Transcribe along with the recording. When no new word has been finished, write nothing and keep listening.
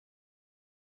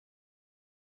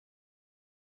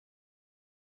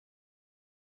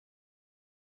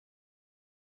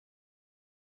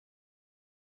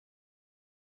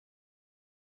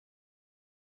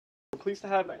pleased to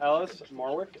have Alice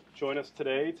Marwick join us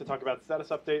today to talk about status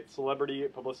update, celebrity,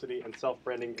 publicity, and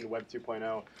self-branding in Web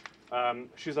 2.0.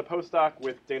 She's a postdoc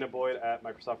with Dana Boyd at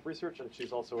Microsoft Research, and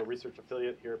she's also a research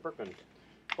affiliate here at Berkman.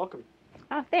 Welcome.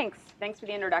 Oh, thanks. Thanks for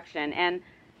the introduction. And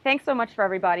thanks so much for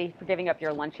everybody for giving up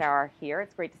your lunch hour here.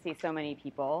 It's great to see so many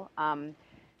people.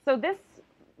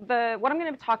 What I'm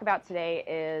going to talk about today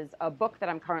is a book that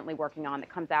I'm currently working on that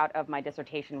comes out of my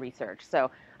dissertation research. So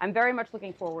I'm very much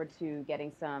looking forward to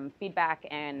getting some feedback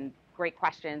and great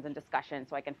questions and discussion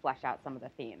so I can flesh out some of the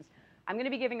themes. I'm going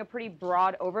to be giving a pretty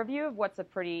broad overview of what's a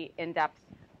pretty in-depth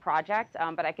project,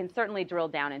 but I can certainly drill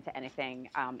down into anything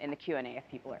in the Q&A if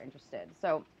people are interested.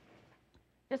 So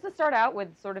just to start out with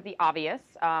sort of the obvious,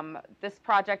 this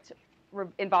project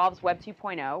involves Web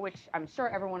 2.0, which I'm sure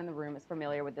everyone in the room is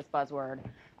familiar with this buzzword,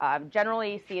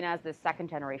 generally seen as the second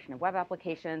generation of web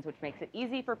applications, which makes it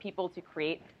easy for people to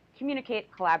create, communicate,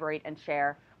 collaborate, and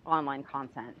share online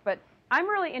content. But I'm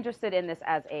really interested in this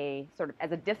as a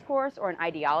discourse or an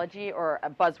ideology or a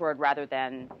buzzword rather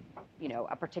than,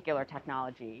 a particular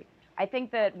technology. I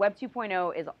think that Web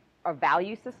 2.0 is a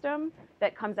value system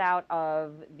that comes out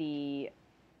of the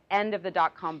end of the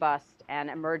dot-com bust and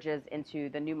emerges into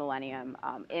the new millennium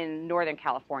in Northern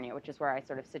California, which is where I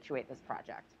sort of situate this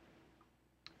project.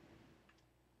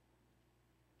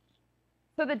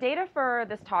 So the data for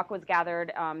this talk was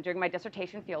gathered during my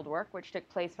dissertation fieldwork, which took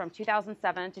place from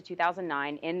 2007 to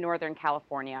 2009 in Northern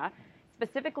California.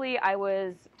 Specifically, I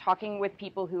was talking with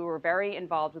people who were very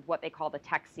involved with what they call the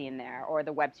tech scene there, or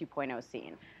the Web 2.0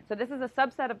 scene. So this is a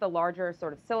subset of the larger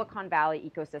sort of Silicon Valley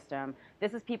ecosystem.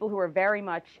 This is people who are very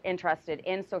much interested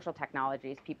in social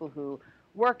technologies, people who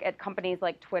work at companies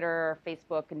like Twitter,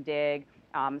 Facebook, and Dig,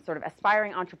 sort of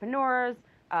aspiring entrepreneurs,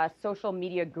 social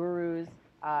media gurus,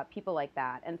 people like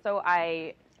that. And so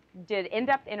I did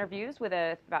in-depth interviews with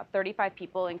about 35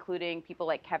 people, including people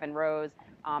like Kevin Rose,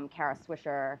 Kara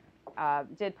Swisher,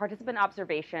 did participant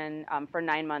observation for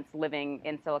 9 months living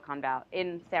in Silicon Valley,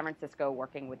 in San Francisco,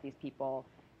 working with these people,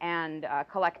 and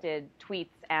collected tweets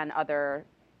and other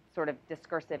sort of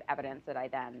discursive evidence that I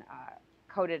then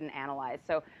coded and analyzed.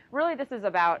 So really this is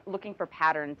about looking for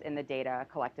patterns in the data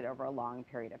collected over a long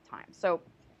period of time. So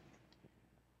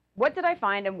what did I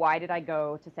find and why did I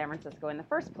go to San Francisco in the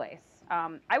first place?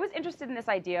 I was interested in this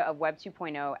idea of Web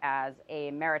 2.0 as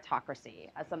a meritocracy,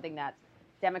 as something that's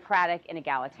democratic and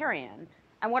egalitarian.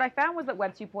 And what I found was that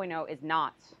Web 2.0 is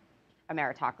not a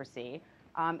meritocracy.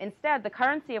 Instead, the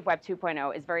currency of Web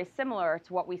 2.0 is very similar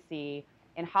to what we see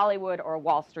in Hollywood or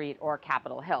Wall Street or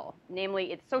Capitol Hill,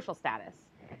 namely its social status.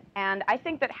 And I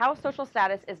think that how social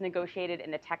status is negotiated in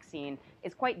the tech scene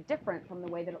is quite different from the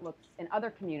way that it looks in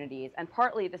other communities, and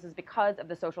partly this is because of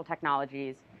the social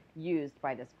technologies used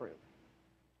by this group.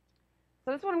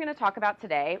 So this is what I'm going to talk about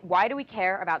today. Why do we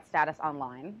care about status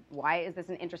online? Why is this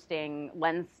an interesting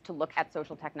lens to look at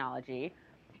social technology?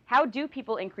 How do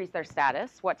people increase their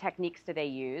status? What techniques do they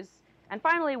use? And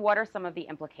finally, what are some of the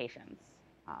implications?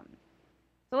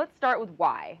 So let's start with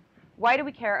why. Why do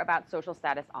we care about social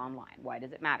status online? Why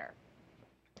does it matter?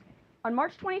 On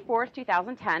March 24th,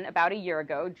 2010, about a year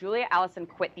ago, Julia Allison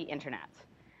quit the internet.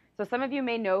 So some of you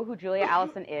may know who Julia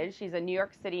Allison is. She's a New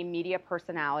York City media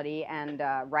personality and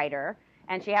writer.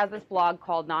 And she has this blog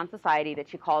called Non-Society that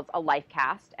she calls a life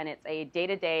cast. And it's a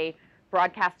day-to-day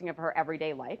broadcasting of her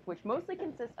everyday life, which mostly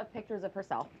consists of pictures of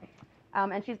herself.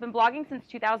 And she's been blogging since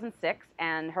 2006.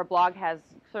 And her blog has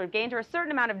sort of gained her a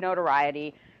certain amount of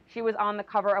notoriety. She was on the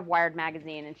cover of Wired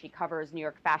magazine, and she covers New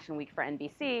York Fashion Week for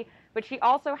NBC. But she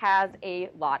also has a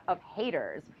lot of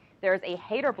haters. There's a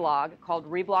hater blog called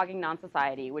Reblogging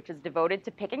Non-Society, which is devoted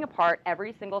to picking apart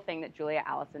every single thing that Julia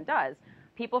Allison does.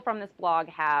 People from this blog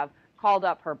have called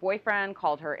up her boyfriend,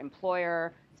 called her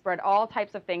employer, spread all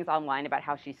types of things online about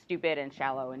how she's stupid and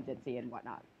shallow and ditzy and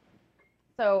whatnot.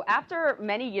 So after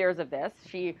many years of this,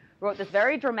 she wrote this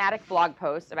very dramatic blog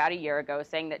post about a year ago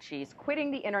saying that she's quitting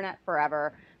the internet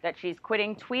forever, that she's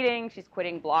quitting tweeting, she's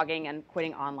quitting blogging, and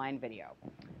quitting online video.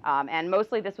 And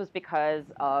mostly this was because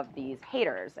of these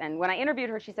haters. And when I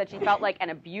interviewed her, she said she felt like an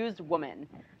abused woman,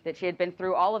 that she had been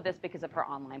through all of this because of her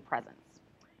online presence.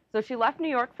 So she left New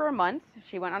York for a month.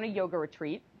 She went on a yoga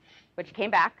retreat, but she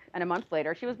came back, and a month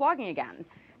later, she was blogging again.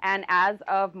 And as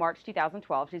of March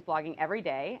 2012, she's blogging every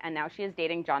day, and now she is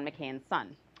dating John McCain's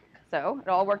son. So it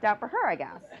all worked out for her, I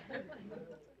guess.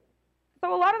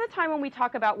 So a lot of the time when we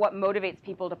talk about what motivates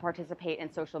people to participate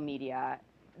in social media,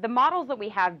 the models that we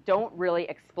have don't really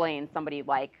explain somebody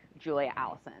like Julia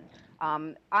Allison.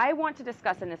 I want to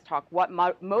discuss in this talk what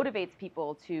motivates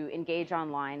people to engage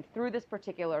online through this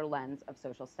particular lens of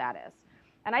social status.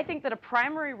 And I think that a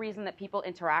primary reason that people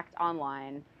interact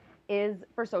online is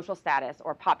for social status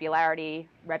or popularity,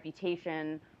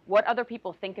 reputation, what other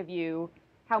people think of you,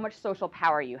 how much social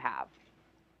power you have.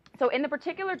 So in the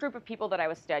particular group of people that I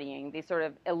was studying, the sort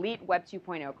of elite Web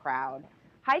 2.0 crowd,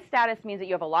 high status means that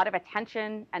you have a lot of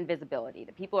attention and visibility,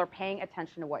 that people are paying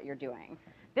attention to what you're doing.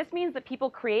 This means that people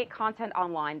create content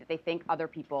online that they think other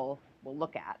people will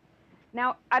look at.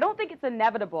 Now, I don't think it's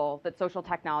inevitable that social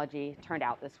technology turned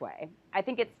out this way. I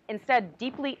think it's instead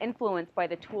deeply influenced by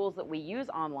the tools that we use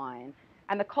online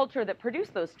and the culture that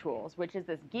produced those tools, which is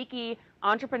this geeky,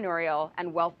 entrepreneurial,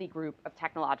 and wealthy group of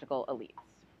technological elites.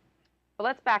 But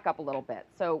let's back up a little bit.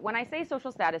 So when I say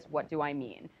social status, what do I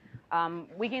mean?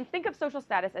 We can think of social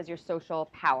status as your social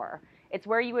power. It's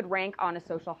where you would rank on a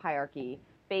social hierarchy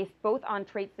based both on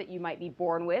traits that you might be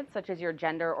born with, such as your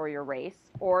gender or your race,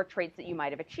 or traits that you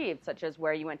might have achieved, such as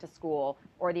where you went to school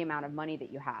or the amount of money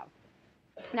that you have.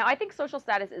 Now, I think social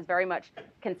status is very much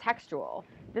contextual.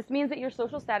 This means that your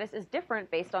social status is different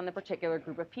based on the particular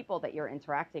group of people that you're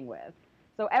interacting with.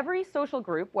 So every social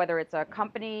group, whether it's a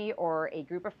company or a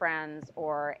group of friends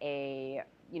or a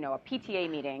PTA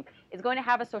meeting, is going to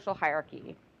have a social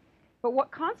hierarchy. But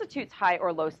what constitutes high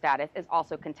or low status is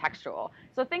also contextual.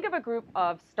 So think of a group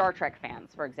of Star Trek fans,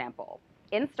 for example.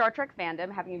 In Star Trek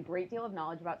fandom, having a great deal of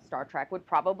knowledge about Star Trek would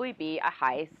probably be a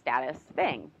high status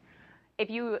thing.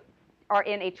 If you are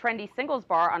in a trendy singles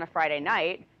bar on a Friday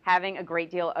night, having a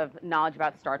great deal of knowledge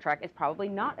about Star Trek is probably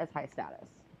not as high status.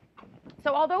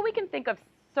 So although we can think of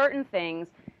certain things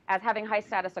as having high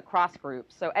status across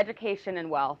groups, so education and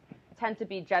wealth tend to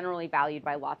be generally valued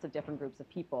by lots of different groups of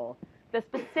people, the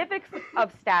specifics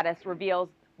of status reveals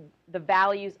the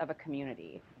values of a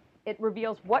community. It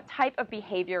reveals what type of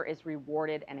behavior is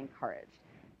rewarded and encouraged.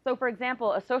 So for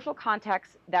example, a social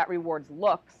context that rewards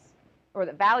looks, or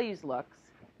that values looks,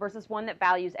 versus one that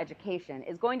values education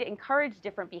is going to encourage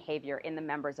different behavior in the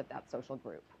members of that social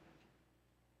group.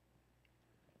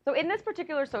 So in this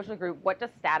particular social group, what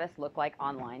does status look like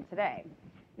online today?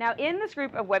 Now, in this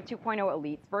group of Web 2.0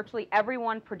 elites, virtually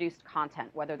everyone produced content,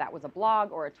 whether that was a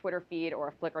blog or a Twitter feed or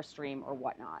a Flickr stream or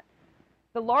whatnot.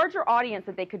 The larger audience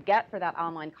that they could get for that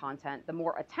online content, the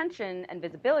more attention and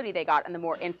visibility they got and the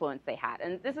more influence they had.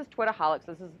 And this is Twitterholics.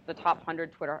 This is the top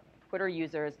 100 Twitter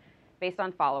users based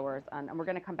on followers, and we're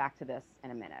going to come back to this in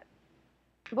a minute.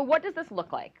 But what does this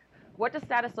look like? What does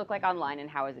status look like online, and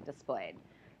how is it displayed?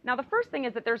 Now, the first thing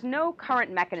is that there's no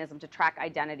current mechanism to track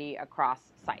identity across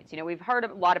sites. We've heard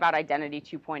a lot about Identity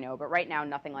 2.0, but right now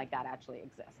nothing like that actually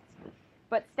exists.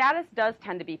 But status does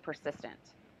tend to be persistent.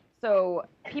 So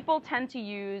people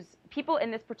in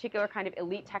this particular kind of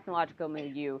elite technological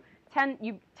milieu,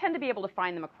 you tend to be able to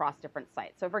find them across different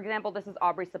sites. So for example, this is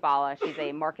Aubrey Sabala. She's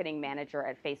a marketing manager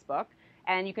at Facebook.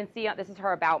 And you can see this is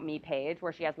her About Me page,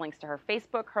 where she has links to her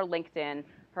Facebook, her LinkedIn,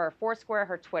 her Foursquare,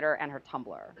 her Twitter, and her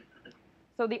Tumblr.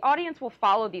 So the audience will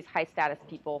follow these high-status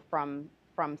people from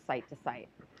site to site.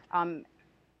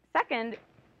 Second,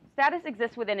 status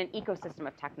exists within an ecosystem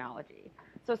of technology.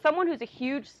 So someone who's a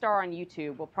huge star on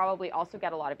YouTube will probably also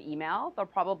get a lot of email. They'll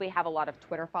probably have a lot of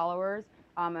Twitter followers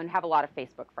and have a lot of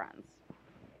Facebook friends.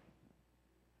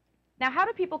 Now, how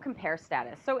do people compare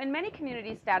status? So in many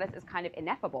communities, status is kind of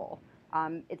ineffable.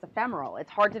 It's ephemeral. It's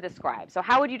hard to describe. So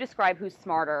how would you describe who's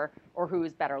smarter or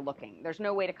who's better looking? There's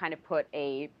no way to kind of put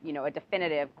a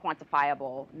definitive,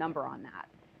 quantifiable number on that.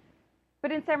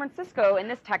 But in San Francisco, in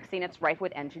this tech scene, it's rife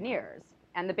with engineers.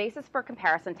 And the basis for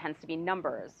comparison tends to be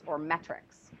numbers or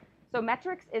metrics. So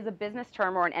metrics is a business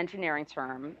term or an engineering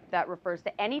term that refers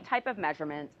to any type of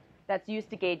measurement that's used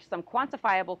to gauge some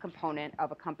quantifiable component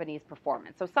of a company's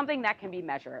performance. So something that can be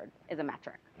measured is a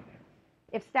metric.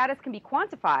 If status can be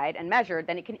quantified and measured,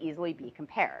 then it can easily be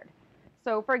compared.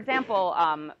 So for example,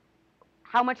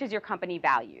 how much is your company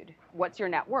valued? What's your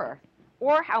net worth?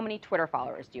 Or how many Twitter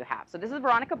followers do you have? So this is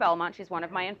Veronica Belmont. She's one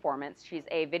of my informants. She's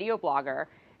a video blogger.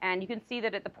 And you can see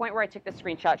that at the point where I took the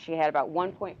screenshot, she had about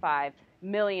 1.5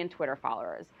 million Twitter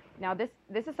followers. Now, this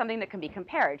is something that can be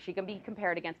compared. She can be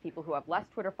compared against people who have less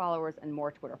Twitter followers and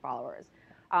more Twitter followers.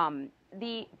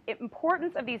 The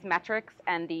importance of these metrics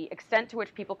and the extent to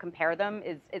which people compare them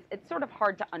it's sort of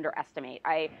hard to underestimate.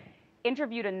 I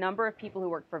interviewed a number of people who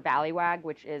worked for Valleywag,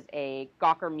 which is a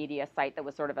Gawker media site that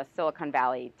was sort of a Silicon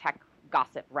Valley tech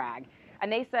gossip rag.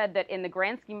 And they said that in the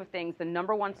grand scheme of things, the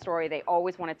 #1 story they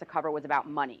always wanted to cover was about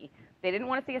money. They didn't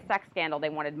want to see a sex scandal. They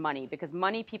wanted money, because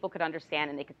money people could understand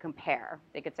and they could compare.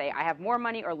 They could say, I have more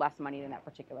money or less money than that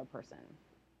particular person.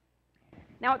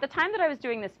 Now, at the time that I was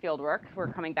doing this fieldwork, we're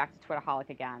coming back to Twitterholic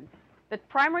again, the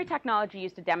primary technology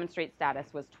used to demonstrate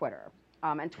status was Twitter.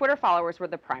 And Twitter followers were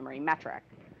the primary metric.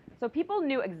 So people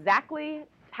knew exactly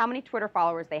how many Twitter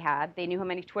followers they had. They knew how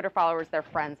many Twitter followers their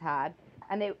friends had.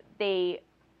 And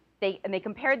they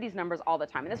compared these numbers all the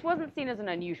time. And this wasn't seen as an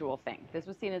unusual thing. This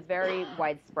was seen as very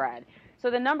widespread. So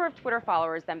the number of Twitter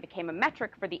followers then became a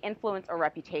metric for the influence or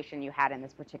reputation you had in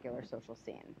this particular social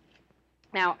scene.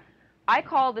 Now, I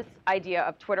call this idea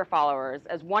of Twitter followers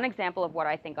as one example of what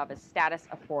I think of as status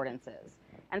affordances.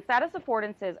 And status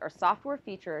affordances are software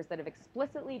features that have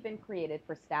explicitly been created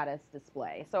for status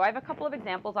display. So I have a couple of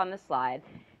examples on this slide.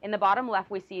 In the bottom left,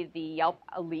 we see the Yelp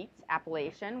Elite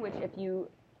appellation, which if you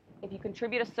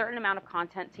contribute a certain amount of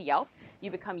content to Yelp, you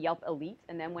become Yelp Elite,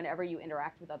 and then whenever you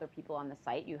interact with other people on the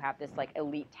site, you have this like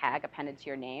elite tag appended to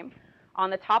your name. On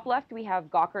the top left, we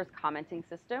have Gawker's commenting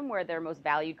system, where their most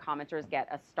valued commenters get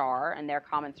a star, and their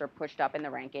comments are pushed up in the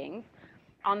rankings.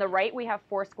 On the right, we have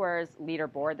Foursquare's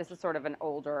leaderboard. This is sort of an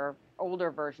older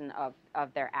version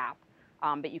of their app.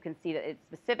 But you can see that it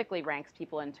specifically ranks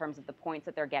people in terms of the points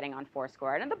that they're getting on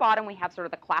Foursquare. And at the bottom, we have sort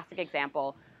of the classic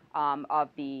example of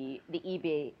the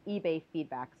eBay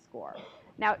feedback score.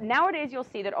 Now, nowadays, you'll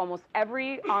see that almost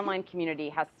every online community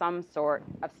has some sort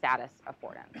of status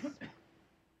affordance.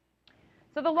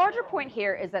 So the larger point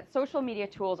here is that social media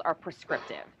tools are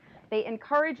prescriptive. They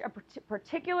encourage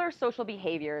particular social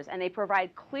behaviors, and they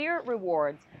provide clear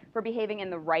rewards for behaving in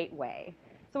the right way.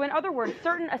 So in other words,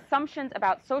 certain assumptions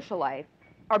about social life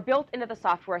are built into the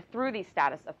software through these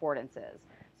status affordances.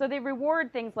 So they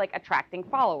reward things like attracting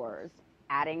followers,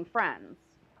 adding friends,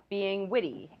 being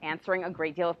witty, answering a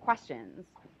great deal of questions.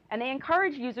 And they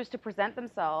encourage users to present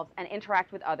themselves and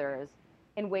interact with others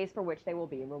in ways for which they will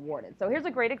be rewarded. So here's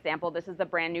a great example. This is the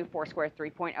brand new Foursquare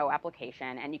 3.0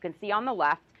 application. And you can see on the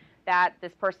left that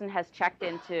this person has checked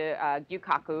into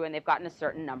Gyukaku, and they've gotten a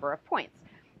certain number of points.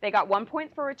 They got 1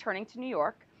 point for returning to New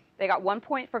York. They got 1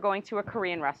 point for going to a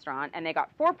Korean restaurant, and they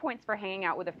got 4 points for hanging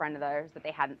out with a friend of theirs that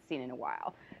they hadn't seen in a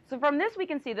while. So from this, we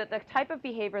can see that the type of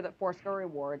behavior that Foursquare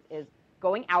rewards is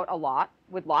going out a lot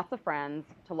with lots of friends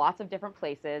to lots of different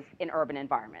places in urban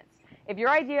environments. If your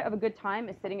idea of a good time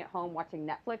is sitting at home watching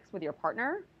Netflix with your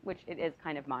partner, which it is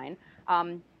kind of mine,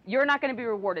 you're not going to be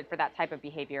rewarded for that type of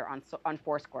behavior on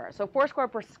Foursquare. So Foursquare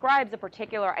prescribes a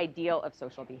particular ideal of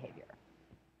social behavior.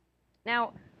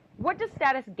 Now, what does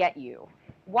status get you?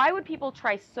 Why would people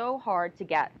try so hard to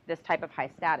get this type of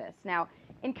high status? Now,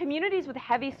 in communities with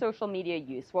heavy social media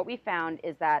use, what we found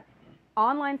is that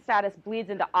online status bleeds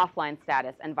into offline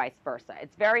status and vice versa.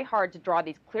 It's very hard to draw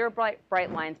these clear, bright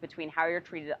lines between how you're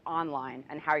treated online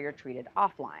and how you're treated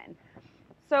offline.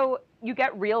 So you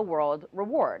get real-world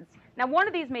rewards. Now, one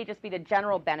of these may just be the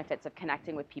general benefits of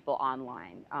connecting with people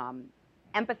online.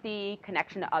 Empathy,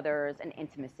 connection to others, and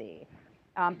intimacy.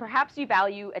 Perhaps you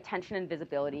value attention and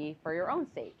visibility for your own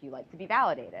sake. You like to be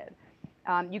validated.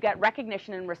 You get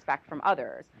recognition and respect from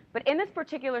others. But in this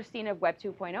particular scene of Web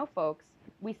 2.0, folks,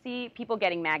 we see people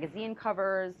getting magazine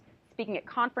covers, speaking at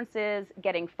conferences,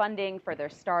 getting funding for their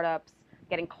startups,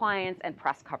 getting clients and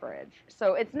press coverage.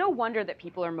 So it's no wonder that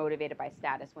people are motivated by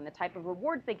status when the type of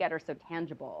rewards they get are so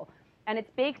tangible. And it's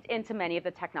baked into many of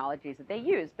the technologies that they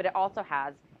use, but it also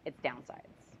has its downsides.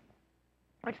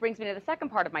 Which brings me to the second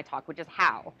part of my talk, which is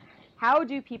how. How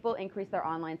do people increase their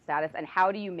online status, and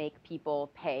how do you make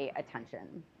people pay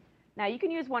attention? Now, you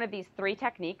can use one of these 3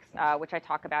 techniques, which I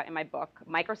talk about in my book: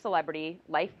 micro-celebrity,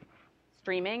 live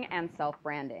streaming, and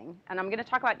self-branding. And I'm going to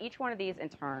talk about each one of these in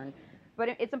turn.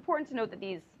 But it's important to note that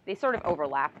they sort of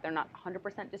overlap. They're not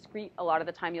 100% discrete. A lot of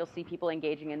the time, you'll see people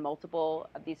engaging in multiple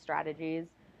of these strategies.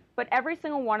 But every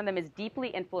single one of them is deeply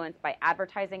influenced by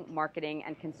advertising, marketing,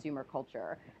 and consumer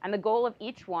culture. And the goal of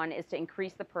each one is to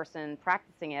increase the person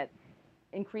practicing it,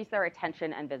 increase their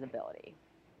attention and visibility.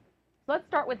 So let's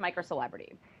start with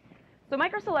micro-celebrity. So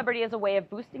micro-celebrity is a way of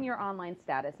boosting your online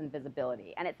status and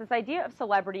visibility. And it's this idea of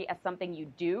celebrity as something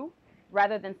you do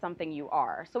rather than something you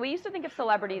are. So we used to think of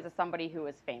celebrities as somebody who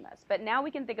is famous. But now we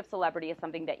can think of celebrity as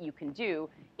something that you can do,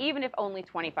 even if only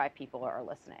 25 people are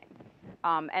listening.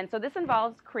 And so this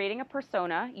involves creating a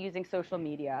persona using social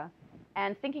media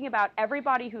and thinking about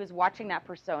everybody who is watching that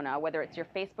persona, whether it's your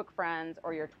Facebook friends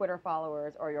or your Twitter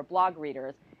followers or your blog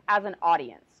readers, as an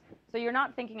audience. So you're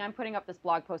not thinking, I'm putting up this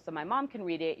blog post so my mom can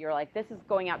read it. You're like, this is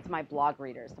going out to my blog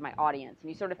readers, to my audience. And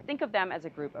you sort of think of them as a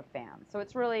group of fans. So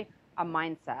it's really a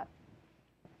mindset.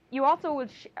 You also would,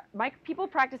 people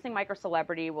practicing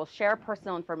micro-celebrity will share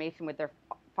personal information with their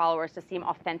followers to seem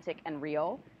authentic and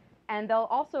real. And they'll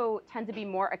also tend to be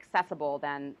more accessible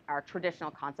than our traditional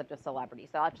concept of celebrity. So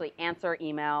they'll actually answer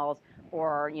emails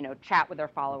or, chat with their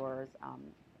followers,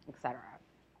 et cetera.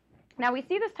 Now, we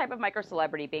see this type of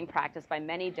micro-celebrity being practiced by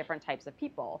many different types of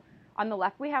people. On the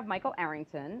left, we have Michael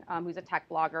Arrington, who's a tech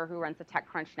blogger who runs the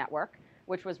TechCrunch network,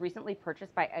 which was recently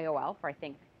purchased by AOL for, I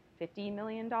think, $50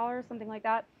 million, something like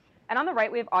that. And on the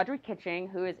right, we have Audrey Kitching,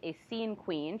 who is a scene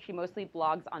queen. She mostly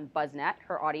blogs on BuzzNet.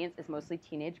 Her audience is mostly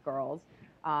teenage girls.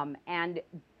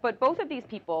 But both of these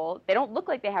people, they don't look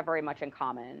like they have very much in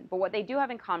common. But what they do have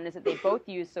in common is that they both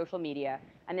use social media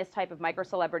and this type of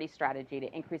micro-celebrity strategy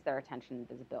to increase their attention and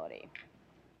visibility.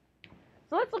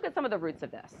 So let's look at some of the roots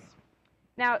of this.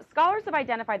 Now, scholars have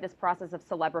identified this process of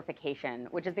celebrification,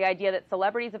 which is the idea that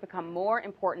celebrities have become more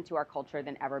important to our culture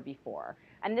than ever before.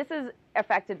 And this has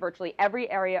affected virtually every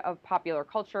area of popular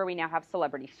culture. We now have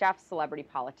celebrity chefs, celebrity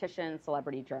politicians,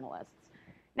 celebrity journalists.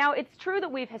 Now, it's true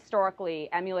that we've historically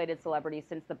emulated celebrities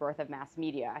since the birth of mass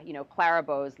media. You know, Clara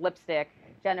Bow's lipstick,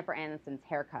 Jennifer Aniston's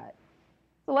haircut.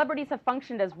 Celebrities have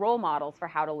functioned as role models for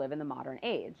how to live in the modern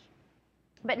age.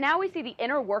 But now we see the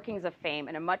inner workings of fame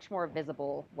in a much more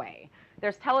visible way.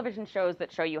 There's television shows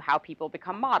that show you how people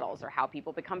become models or how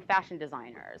people become fashion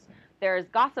designers. There's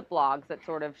gossip blogs that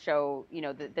sort of show, you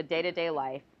know, the day-to-day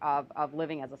life of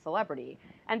living as a celebrity.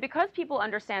 And because people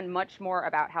understand much more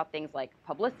about how things like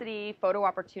publicity, photo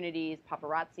opportunities,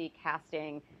 paparazzi,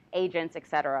 casting, agents,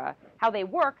 etc., how they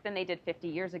work than they did 50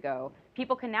 years ago,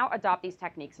 people can now adopt these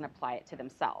techniques and apply it to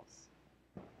themselves.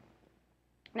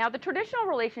 Now, the traditional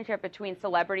relationship between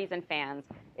celebrities and fans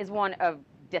is one of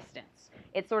distance.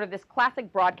 It's sort of this classic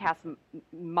broadcast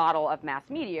model of mass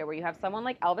media where you have someone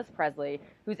like Elvis Presley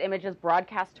whose image is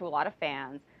broadcast to a lot of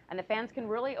fans, and the fans can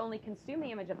really only consume the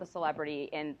image of the celebrity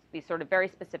in these sort of very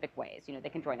specific ways. You know, they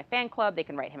can join a fan club, they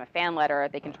can write him a fan letter,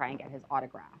 they can try and get his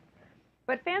autograph.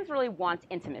 But fans really want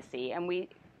intimacy, and we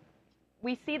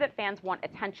see that fans want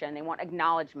attention, they want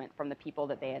acknowledgement from the people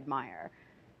that they admire.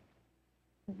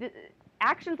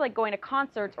 Actions like going to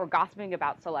concerts or gossiping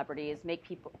about celebrities may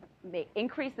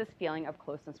increase this feeling of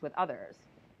closeness with others.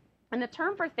 And the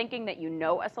term for thinking that you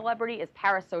know a celebrity is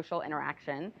parasocial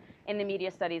interaction in the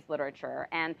media studies literature.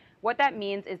 And what that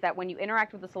means is that when you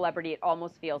interact with a celebrity, it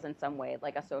almost feels in some way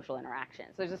like a social interaction.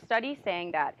 So there's a study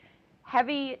saying that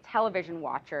heavy television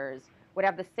watchers would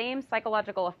have the same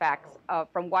psychological effects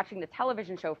from watching the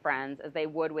television show Friends as they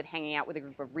would with hanging out with a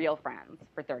group of real friends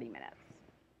for 30 minutes.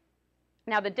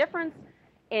 Now, the difference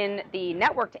in the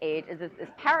networked age is that this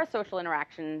parasocial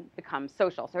interaction becomes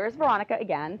social. So here's Veronica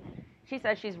again. She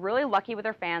says she's really lucky with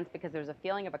her fans because there's a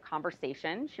feeling of a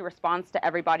conversation. She responds to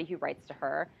everybody who writes to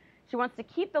her. She wants to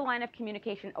keep the line of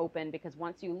communication open because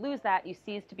once you lose that, you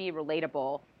cease to be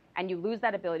relatable and you lose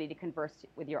that ability to converse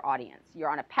with your audience. You're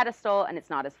on a pedestal and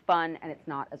it's not as fun and it's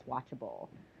not as watchable.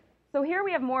 So here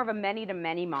we have more of a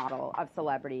many-to-many model of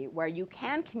celebrity where you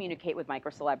can communicate with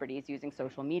micro-celebrities using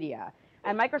social media.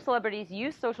 And micro-celebrities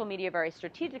use social media very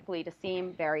strategically to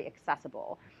seem very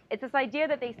accessible. It's this idea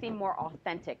that they seem more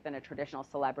authentic than a traditional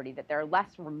celebrity, that they're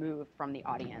less removed from the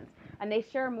audience. And they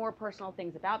share more personal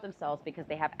things about themselves because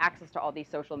they have access to all these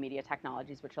social media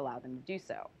technologies which allow them to do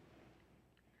so.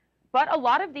 But a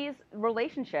lot of these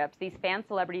relationships, these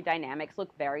fan-celebrity dynamics,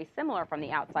 look very similar from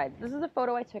the outside. This is a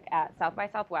photo I took at South by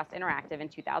Southwest Interactive in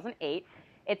 2008.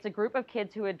 It's a group of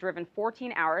kids who had driven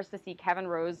 14 hours to see Kevin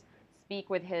Rose speak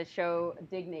with his show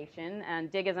Dig Nation.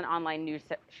 And Dig is an online news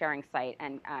sharing site,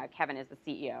 and Kevin is the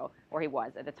CEO, or he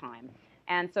was at the time.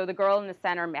 And so the girl in the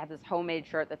center had this homemade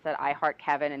shirt that said, "I heart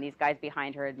Kevin," and these guys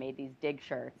behind her had made these Dig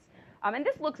shirts. And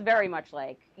this looks very much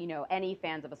like, you know, any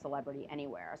fans of a celebrity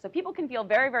anywhere. So people can feel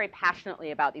very, very passionately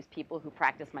about these people who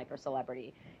practice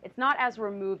micro-celebrity. It's not as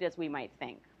removed as we might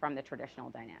think from the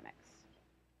traditional dynamics.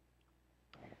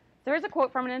 So here's a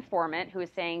quote from an informant who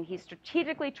is saying he's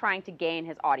strategically trying to gain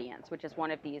his audience, which is one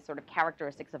of these sort of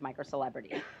characteristics of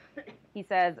micro-celebrity. He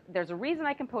says, "There's a reason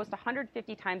I can post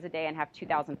 150 times a day and have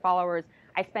 2,000 followers.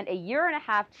 I spent a year and a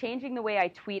half changing the way I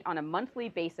tweet on a monthly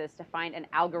basis to find an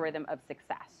algorithm of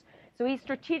success." So he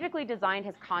strategically designed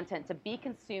his content to be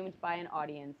consumed by an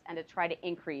audience and to try to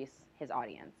increase his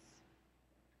audience.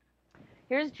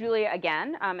 Here's Julia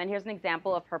again, and here's an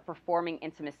example of her performing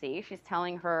intimacy. She's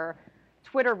telling her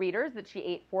Twitter readers that she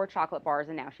ate 4 chocolate bars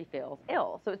and now she feels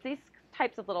ill. So it's these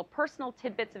types of little personal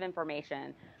tidbits of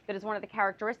information that is one of the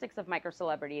characteristics of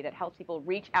micro-celebrity that helps people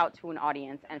reach out to an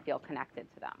audience and feel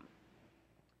connected to them.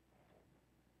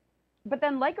 But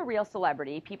then, like a real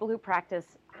celebrity, people who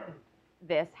practice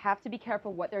this have to be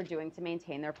careful what they're doing to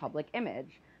maintain their public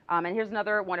image. And here's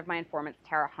another one of my informants,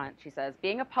 Tara Hunt. She says,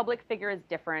 "Being a public figure is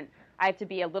different. I have to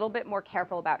be a little bit more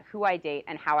careful about who I date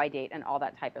and how I date and all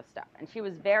that type of stuff." And she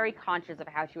was very conscious of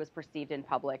how she was perceived in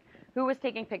public, who was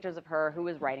taking pictures of her, who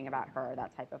was writing about her,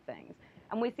 that type of things.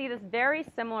 And we see this very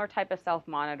similar type of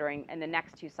self-monitoring in the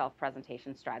next 2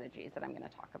 self-presentation strategies that I'm going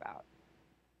to talk about.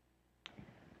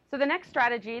 So the next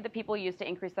strategy that people use to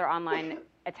increase their online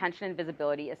attention and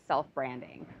visibility is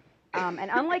self-branding.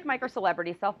 And unlike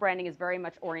micro-celebrity, self-branding is very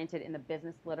much oriented in the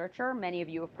business literature. Many of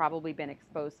you have probably been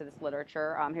exposed to this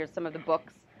literature. Here's some of the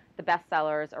books, the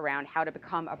bestsellers around how to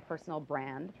become a personal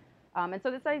brand. And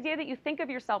so this idea that you think of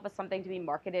yourself as something to be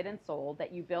marketed and sold,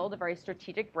 that you build a very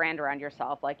strategic brand around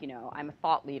yourself, like, I'm a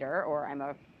thought leader, or I'm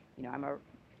a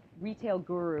retail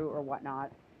guru or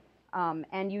whatnot.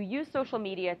 And you use social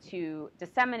media to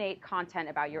disseminate content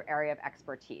about your area of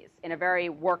expertise in a very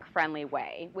work-friendly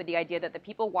way, with the idea that the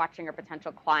people watching are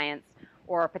potential clients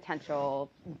or potential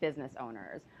business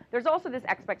owners. There's also this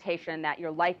expectation that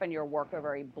your life and your work are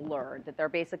very blurred, that they're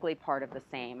basically part of the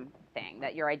same thing,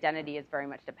 that your identity is very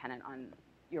much dependent on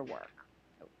your work.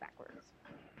 Oh, backwards.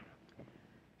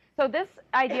 So this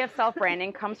idea of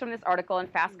self-branding comes from this article in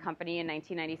Fast Company in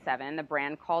 1997, the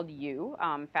brand called You.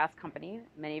 Fast Company,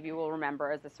 many of you will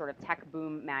remember, as this sort of tech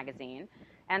boom magazine.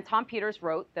 And Tom Peters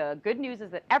wrote, "The good news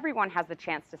is that everyone has the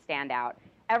chance to stand out.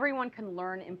 Everyone can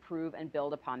learn, improve, and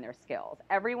build upon their skills.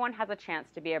 Everyone has a chance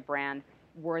to be a brand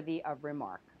worthy of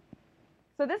remark."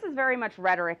 So this is very much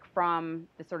rhetoric from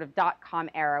the sort of .com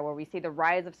era, where we see the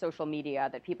rise of social media,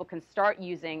 that people can start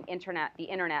using the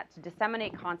internet to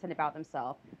disseminate content about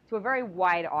themselves to a very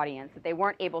wide audience that they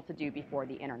weren't able to do before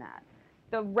the internet.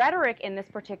 The rhetoric in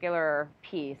this particular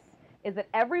piece is that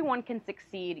everyone can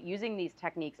succeed using these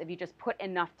techniques if you just put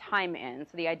enough time in,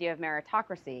 so the idea of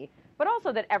meritocracy, but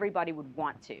also that everybody would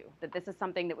want to, that this is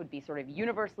something that would be sort of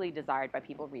universally desired by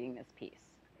people reading this piece.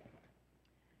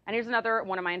 And here's another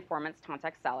one of my informants,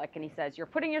 Tontek Selleck, and he says, "You're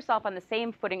putting yourself on the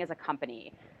same footing as a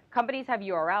company. Companies have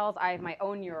URLs. I have my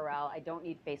own URL. I don't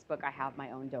need Facebook. I have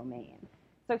my own domain."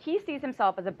 So he sees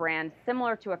himself as a brand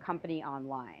similar to a company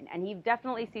online, and he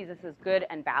definitely sees this as good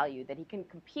and valued, that he can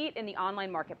compete in the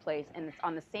online marketplace and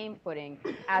on the same footing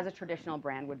as a traditional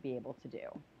brand would be able to do.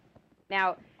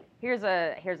 Now, here's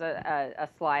a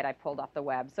slide I pulled off the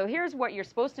web. So here's what you're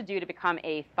supposed to do to become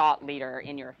a thought leader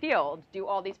in your field. Do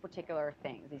all these particular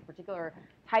things, these particular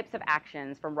types of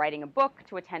actions, from writing a book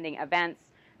to attending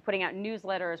events, putting out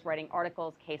newsletters, writing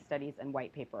articles, case studies, and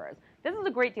white papers. This is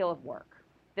a great deal of work.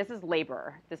 This is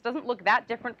labor. This doesn't look that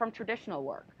different from traditional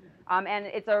work. And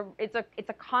it's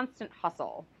a constant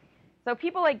hustle. So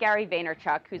people like Gary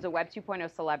Vaynerchuk, who's a Web 2.0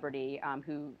 celebrity,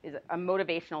 who is a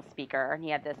motivational speaker, and he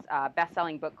had this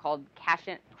best-selling book called Crush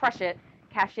It,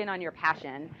 Cash In on Your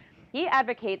Passion. He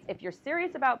advocates, if you're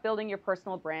serious about building your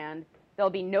personal brand, there'll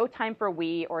be no time for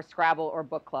Wii or Scrabble or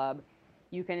book club.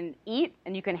 You can eat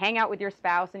and you can hang out with your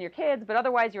spouse and your kids, but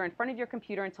otherwise you're in front of your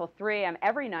computer until 3 a.m.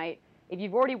 every night. If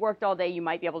you've already worked all day, you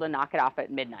might be able to knock it off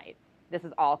at midnight. This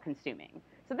is all consuming.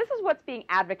 So this is what's being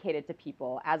advocated to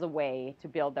people as a way to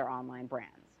build their online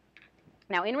brands.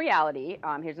 Now, in reality,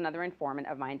 here's another informant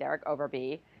of mine, Derek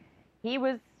Overby. He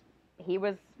was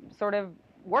sort of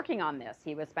working on this.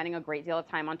 He was spending a great deal of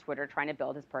time on Twitter trying to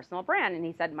build his personal brand. And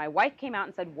he said, "My wife came out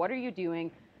and said, 'What are you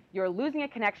doing? You're losing a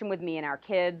connection with me and our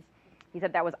kids.'" He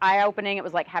said that was eye-opening. It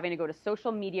was like having to go to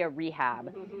social media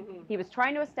rehab. He was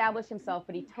trying to establish himself,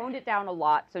 but he toned it down a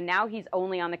lot. So now he's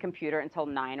only on the computer until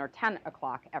 9 or 10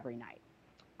 o'clock every night.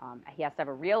 He has to have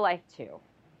a real life, too.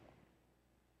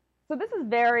 So this is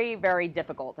very, very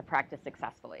difficult to practice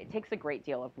successfully. It takes a great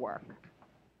deal of work.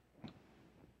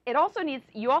 You also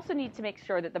need to make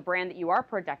sure that the brand that you are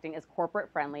projecting is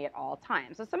corporate friendly at all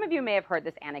times. So some of you may have heard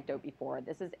this anecdote before.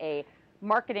 This is a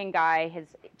marketing guy.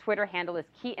 His Twitter handle is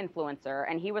Key Influencer,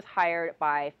 and he was hired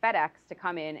by FedEx to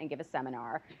come in and give a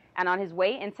seminar. And on his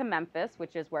way into Memphis,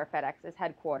 which is where FedEx is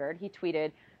headquartered, he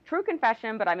tweeted, "True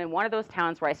confession, but I'm in one of those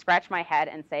towns where I scratch my head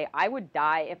and say, I would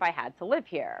die if I had to live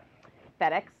here."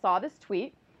 FedEx saw this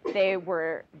tweet. They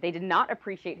did not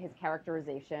appreciate his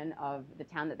characterization of the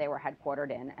town that they were headquartered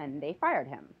in, and they fired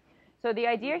him. So the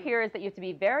idea here is that you have to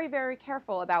be very, very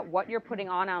careful about what you're putting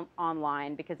on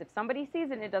online, because if somebody sees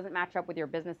it and it doesn't match up with your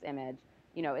business image,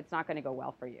 it's not going to go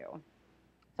well for you.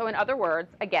 So in other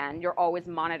words, again, you're always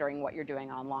monitoring what you're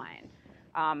doing online.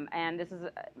 And this is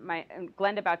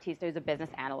Glenda Bautista, who's a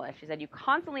business analyst. She said, "You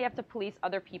constantly have to police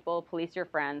other people, police your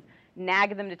friends,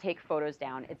 nag them to take photos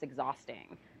down. It's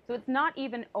exhausting." So it's not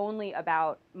even only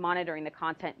about monitoring the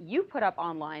content you put up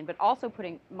online, but also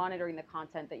monitoring the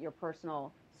content that your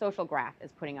personal social graph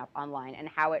is putting up online and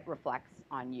how it reflects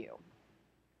on you.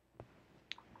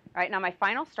 All right, now my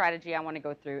final strategy I want to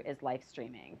go through is live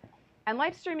streaming. And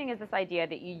live streaming is this idea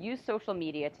that you use social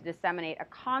media to disseminate a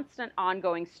constant,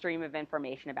 ongoing stream of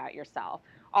information about yourself.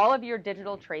 All of your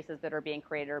digital traces that are being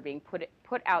created are being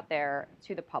put out there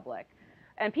to the public.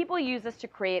 And people use this to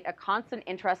create a constant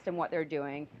interest in what they're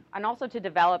doing, and also to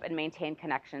develop and maintain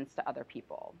connections to other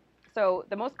people. So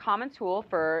the most common tool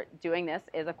for doing this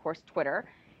is, of course, Twitter.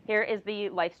 Here is the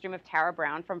live stream of Tara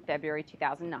Brown from February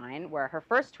 2009, where her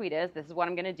first tweet is, "This is what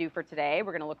I'm going to do for today.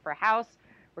 We're going to look for a house.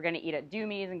 We're going to eat at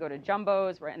Doomie's and go to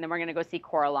Jumbo's, and then we're going to go see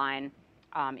Coraline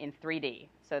in 3D."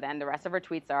 So then the rest of her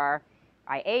tweets are,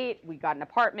 "I ate, we got an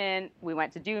apartment, we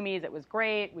went to Doomie's, it was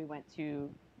great, we went to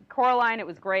Coraline, it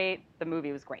was great, the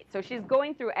movie was great." So she's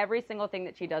going through every single thing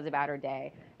that she does about her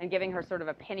day and giving her sort of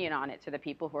opinion on it to the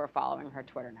people who are following her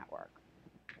Twitter network.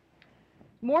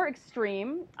 More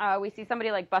extreme, we see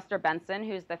somebody like Buster Benson,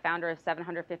 who's the founder of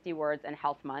 750 Words and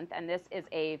Health Month, and this is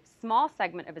a small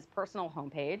segment of his personal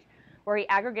homepage where he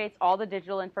aggregates all the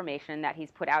digital information that he's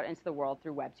put out into the world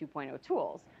through Web 2.0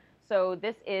 tools. So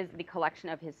this is the collection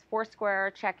of his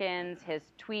Foursquare check-ins, his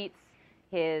tweets,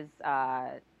 his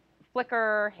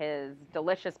Flickr, his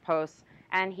delicious posts,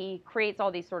 and he creates all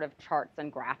these sort of charts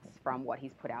and graphs from what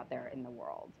he's put out there in the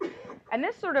world. And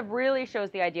this sort of really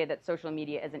shows the idea that social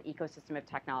media is an ecosystem of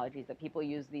technologies, that people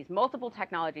use these multiple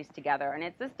technologies together, and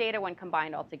it's this data when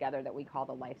combined all together that we call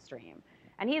the live stream.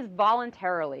 And he's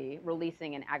voluntarily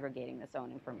releasing and aggregating this own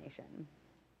information.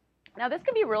 Now, this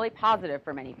can be really positive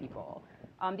for many people.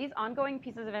 These ongoing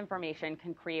pieces of information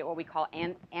can create what we call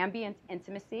ambient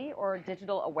intimacy or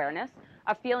digital awareness,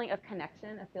 a feeling of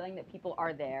connection, a feeling that people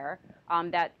are there,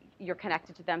 that you're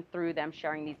connected to them through them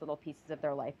sharing these little pieces of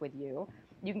their life with you.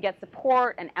 You can get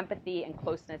support and empathy and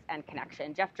closeness and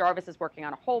connection. Jeff Jarvis is working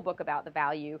on a whole book about the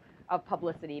value of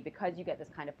publicity because you get this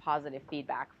kind of positive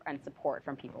feedback and support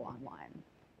from people online.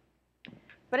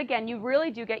 But again, you really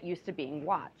do get used to being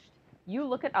watched. You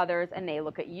look at others and they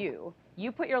look at you.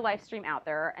 You put your live stream out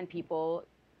there and people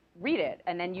read it,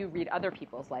 and then you read other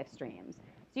people's live streams.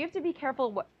 So you have to be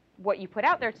careful what you put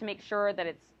out there to make sure that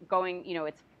it's going,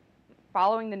 it's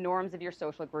following the norms of your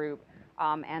social group,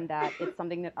 and that it's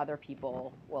something that other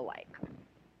people will like.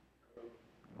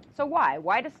 So why?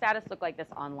 Why does status look like this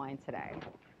online today?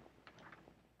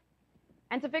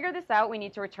 And to figure this out, we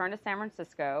need to return to San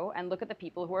Francisco and look at the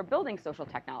people who are building social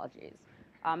technologies.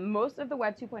 Most of the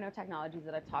Web 2.0 technologies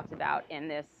that I've talked about in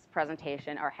this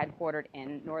presentation are headquartered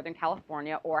in Northern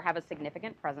California or have a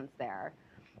significant presence there.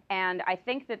 And I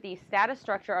think that the status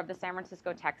structure of the San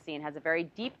Francisco tech scene has a very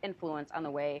deep influence on the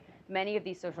way many of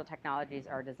these social technologies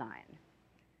are designed.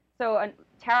 So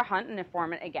Tara Hunt, an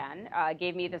informant again,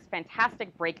 gave me this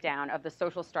fantastic breakdown of the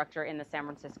social structure in the San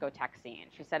Francisco tech scene.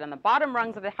 She said on the bottom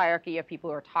rungs of the hierarchy of people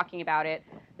who are talking about it,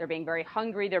 they're being very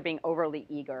hungry, they're being overly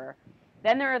eager.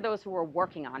 Then there are those who are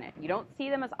working on it. You don't see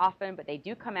them as often, but they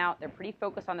do come out. They're pretty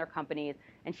focused on their companies,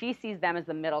 and she sees them as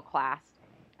the middle class.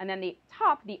 And then the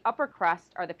top, the upper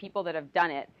crust, are the people that have done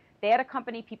it. They had a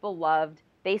company people loved.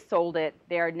 They sold it.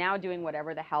 They are now doing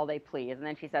whatever the hell they please. And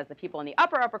then she says the people in the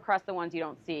upper crust, the ones you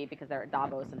don't see because they're at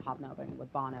Davos and hobnobbing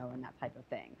with Bono and that type of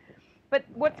thing. But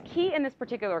what's key in this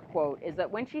particular quote is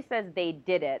that when she says they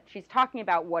did it, she's talking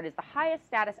about what is the highest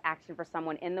status action for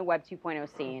someone in the Web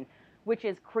 2.0 scene, which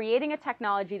is creating a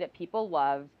technology that people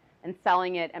love and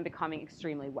selling it and becoming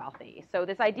extremely wealthy. So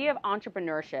this idea of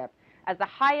entrepreneurship as the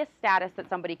highest status that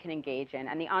somebody can engage in,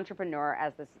 and the entrepreneur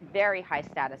as this very high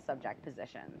status subject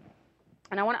position.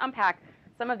 And I want to unpack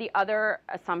some of the other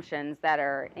assumptions that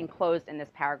are enclosed in this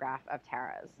paragraph of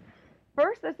Tara's.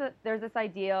 First, there's this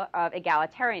idea of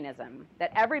egalitarianism,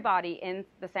 that everybody in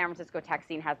the San Francisco tech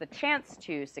scene has the chance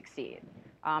to succeed,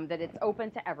 that it's open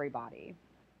to everybody.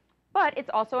 But it's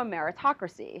also a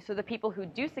meritocracy. So the people who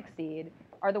do succeed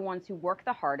are the ones who work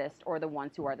the hardest or the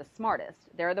ones who are the smartest.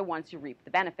 They're the ones who reap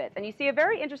the benefits. And you see a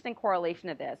very interesting correlation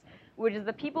of this, which is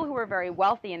the people who are very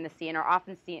wealthy in the scene are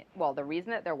often seen, well, the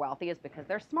reason that they're wealthy is because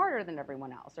they're smarter than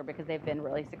everyone else, or because they've been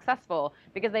really successful,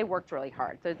 because they worked really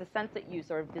hard. So there's a sense that you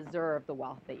sort of deserve the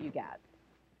wealth that you get.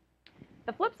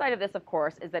 The flip side of this, of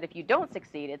course, is that if you don't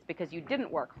succeed, it's because you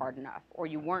didn't work hard enough or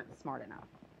you weren't smart enough.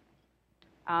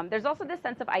 There's also this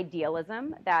sense of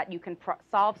idealism that you can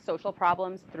solve social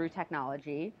problems through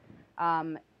technology.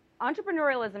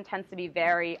 Entrepreneurialism tends to be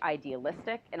very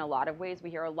idealistic in a lot of ways. We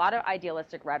hear a lot of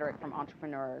idealistic rhetoric from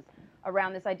entrepreneurs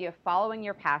around this idea of following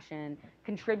your passion,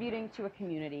 contributing to a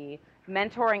community,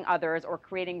 mentoring others, or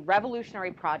creating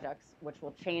revolutionary projects which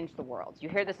will change the world. You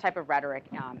hear this type of rhetoric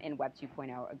in Web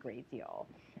 2.0 a great deal.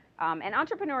 And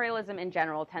entrepreneurialism in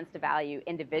general tends to value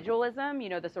individualism,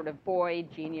 the sort of boy,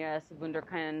 genius,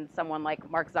 wunderkind, someone like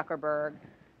Mark Zuckerberg,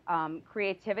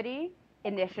 creativity,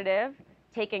 initiative,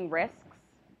 taking risks,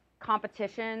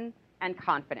 competition, and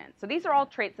confidence. So these are all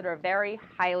traits that are very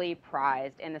highly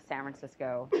prized in the San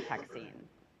Francisco tech scene.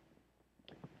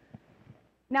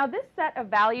 Now, this set of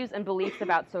values and beliefs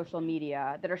about social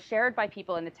media that are shared by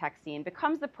people in the tech scene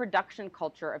becomes the production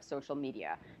culture of social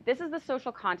media. This is the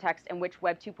social context in which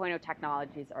Web 2.0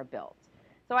 technologies are built.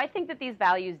 So I think that these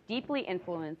values deeply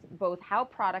influence both how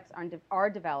products are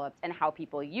developed and how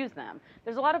people use them.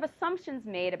 There's a lot of assumptions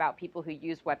made about people who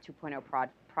use Web 2.0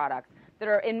 products that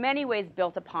are in many ways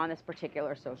built upon this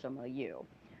particular social milieu.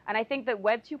 And I think that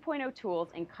Web 2.0 tools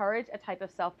encourage a type of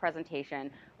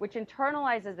self-presentation which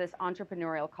internalizes this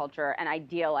entrepreneurial culture and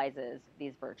idealizes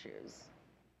these virtues.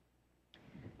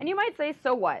 And you might say,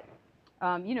 so what?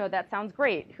 You know, that sounds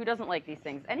great. Who doesn't like these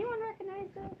things? Anyone recognize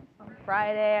this? It's on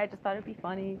Friday. I just thought it'd be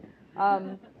funny.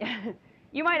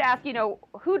 You might ask, you know,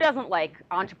 who doesn't like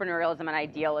entrepreneurialism and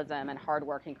idealism and hard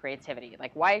work and creativity?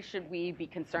 Like, why should we be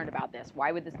concerned about this?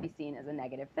 Why would this be seen as a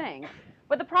negative thing?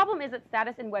 But the problem is that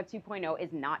status in Web 2.0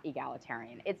 is not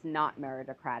egalitarian. It's not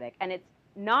meritocratic. And it's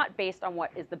not based on what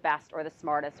is the best or the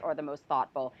smartest or the most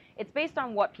thoughtful. It's based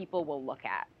on what people will look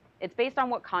at. It's based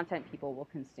on what content people will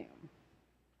consume.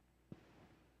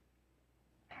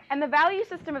 And the value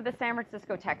system of the San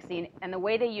Francisco tech scene and the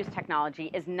way they use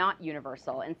technology is not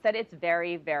universal. Instead, it's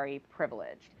very, very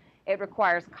privileged. It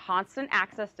requires constant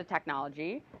access to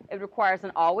technology. It requires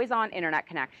an always-on internet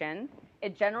connection.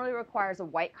 It generally requires a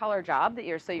white-collar job that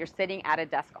you're sitting at a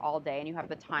desk all day and you have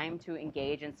the time to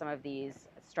engage in some of these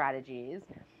strategies.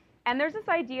 And there's this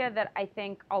idea that I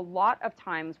think a lot of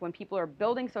times when people are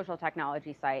building social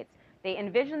technology sites, they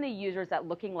envision the users as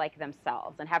looking like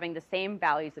themselves and having the same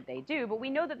values that they do, but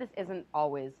we know that this isn't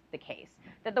always the case,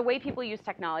 that the way people use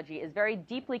technology is very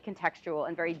deeply contextual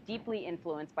and very deeply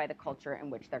influenced by the culture in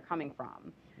which they're coming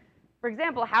from. For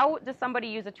example, how does somebody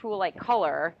use a tool like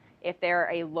color if they're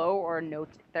in a low or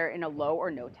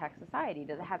no tech society?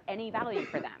 Does it have any value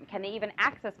for them? Can they even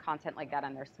access content like that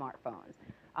on their smartphones?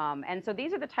 And so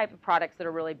these are the type of products that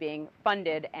are really being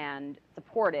funded and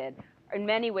supported, in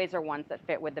many ways are ones that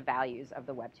fit with the values of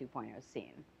the Web 2.0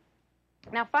 scene.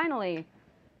 Now, finally,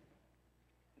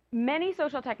 many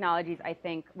social technologies, I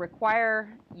think, require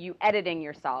you editing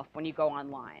yourself when you go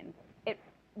online. It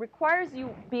requires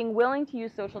you being willing to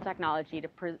use social technology to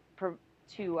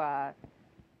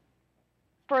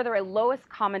further a lowest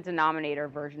common denominator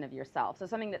version of yourself. So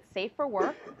something that's safe for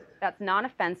work, that's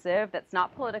non-offensive, that's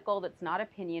not political, that's not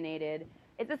opinionated.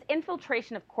 It's this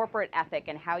infiltration of corporate ethic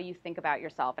and how you think about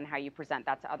yourself and how you present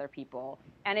that to other people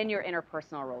and in your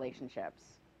interpersonal relationships.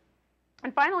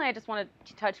 And finally, I just want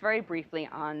to touch very briefly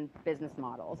on business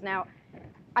models. Now,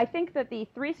 I think that the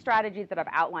three strategies that I've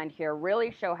outlined here really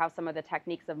show how some of the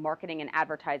techniques of marketing and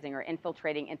advertising are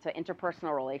infiltrating into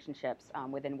interpersonal relationships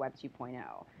within Web 2.0.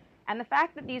 And the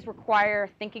fact that these require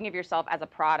thinking of yourself as a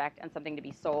product and something to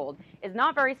be sold is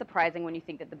not very surprising when you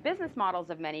think that the business models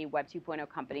of many Web 2.0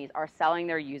 companies are selling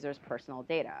their users' personal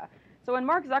data. So when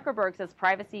Mark Zuckerberg says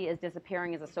privacy is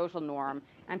disappearing as a social norm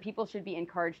and people should be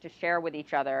encouraged to share with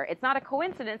each other, it's not a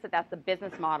coincidence that that's the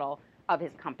business model of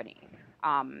his company.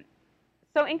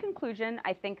 So in conclusion,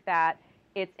 I think that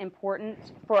it's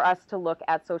important for us to look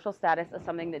at social status as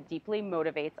something that deeply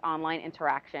motivates online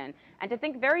interaction and to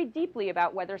think very deeply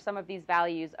about whether some of these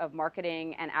values of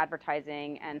marketing and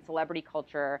advertising and celebrity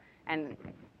culture and,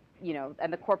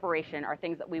 and the corporation are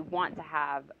things that we want to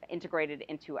have integrated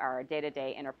into our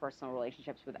day-to-day interpersonal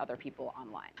relationships with other people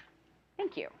online.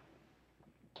 Thank you.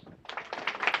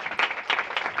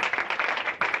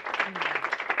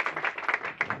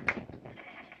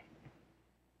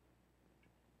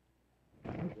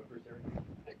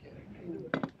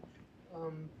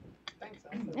 Thanks,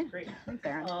 Alice. That's great. Thanks,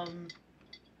 Aaron.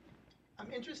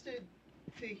 I'm interested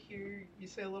to hear you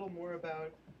say a little more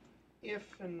about if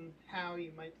and how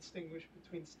you might distinguish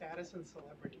between status and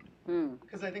celebrity.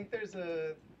 Because I think there's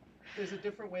a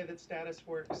different way that status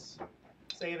works,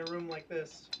 say in a room like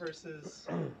this versus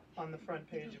on the front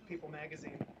page of People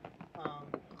magazine.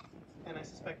 And I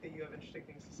suspect that you have interesting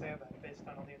things to say about it based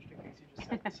on all the interesting things you just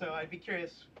said. So I'd be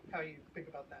curious how you think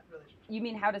about that relationship. You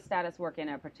mean how does status work in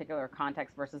a particular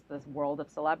context versus this world of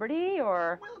celebrity,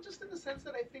 or? Well, just in the sense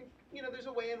that I think, there's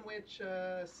a way in which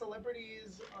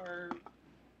celebrities are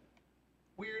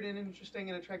weird and interesting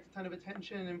and attract a ton of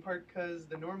attention, in part because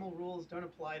the normal rules don't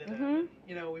apply to them.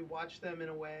 We watch them in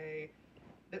a way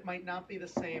that might not be the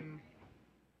same.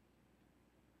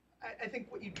 I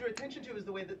think what you drew attention to is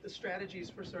the way that the strategies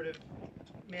for sort of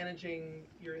managing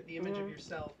the image of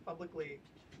yourself publicly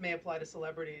may apply to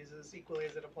celebrities as equally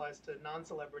as it applies to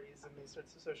non-celebrities in these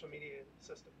sorts of social media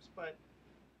systems. But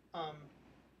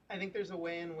I think there's a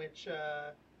way in which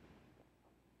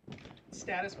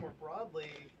status more broadly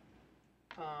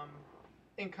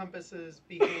encompasses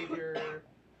behavior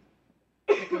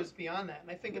that goes beyond that. And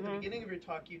I think at the beginning of your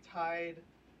talk, you tied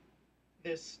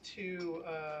this to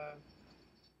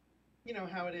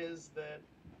how it is that,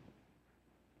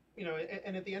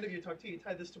 and at the end of your talk too, you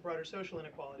tied this to broader social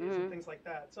inequalities and things like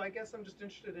that. So I guess I'm just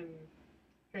interested in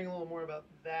hearing a little more about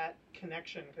that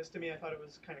connection, because to me I thought it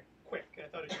was kind of quick. I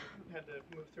thought you had to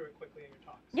move through it quickly in your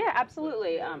talks. Yeah,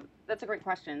 absolutely. That's a great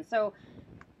question. So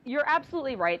you're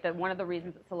absolutely right that one of the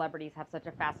reasons that celebrities have such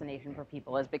a fascination for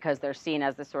people is because they're seen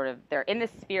as this sort of, they're in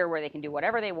this sphere where they can do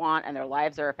whatever they want and their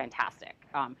lives are fantastic.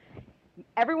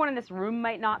 Everyone in this room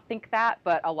might not think that,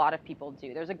 but a lot of people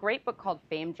do. There's a great book called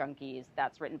Fame Junkies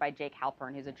that's written by Jake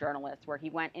Halpern, who's a journalist, where he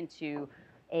went into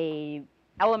a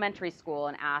elementary school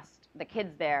and asked the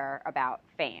kids there about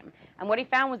fame. And what he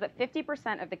found was that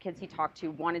 50% of the kids he talked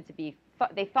to wanted to be,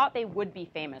 they thought they would be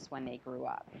famous when they grew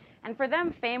up. And for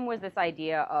them, fame was this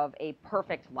idea of a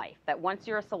perfect life, that once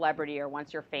you're a celebrity or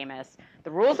once you're famous, the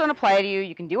rules don't apply to you,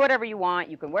 you can do whatever you want,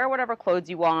 you can wear whatever clothes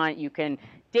you want, you can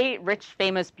date rich,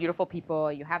 famous, beautiful people,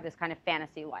 you have this kind of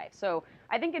fantasy life. So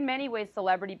I think in many ways,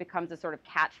 celebrity becomes a sort of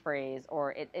catchphrase,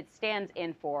 or it stands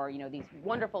in for, you know, these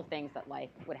wonderful things that life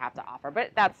would have to offer.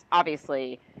 But that's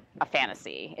obviously a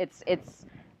fantasy. It's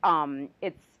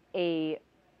a,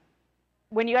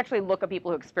 when you actually look at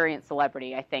people who experience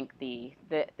celebrity, I think the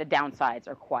downsides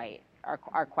are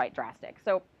quite drastic.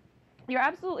 So you're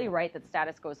absolutely right that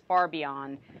status goes far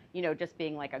beyond, you know, just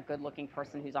being like a good-looking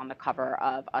person who's on the cover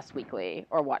of Us Weekly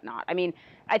or whatnot. I mean,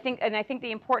 I think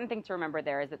the important thing to remember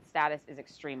there is that status is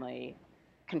extremely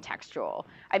contextual.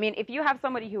 I mean, if you have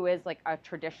somebody who is like a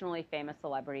traditionally famous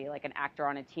celebrity, like an actor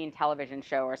on a teen television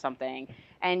show or something,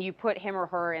 and you put him or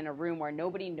her in a room where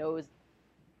nobody knows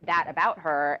that about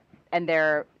her, and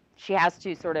she has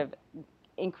to sort of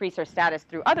increase her status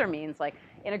through other means, like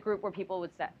in a group where people would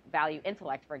value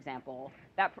intellect, for example,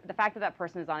 the fact that that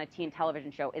person is on a teen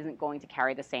television show isn't going to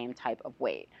carry the same type of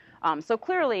weight. So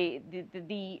clearly,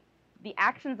 the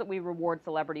actions that we reward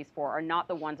celebrities for are not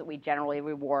the ones that we generally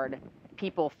reward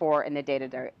people for in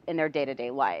their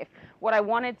day-to-day life. What I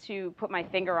wanted to put my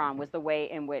finger on was the way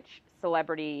in which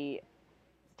celebrity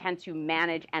tend to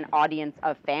manage an audience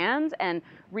of fans and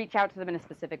reach out to them in a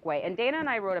specific way. And Dana and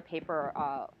I wrote a paper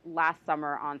last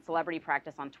summer on celebrity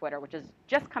practice on Twitter, which is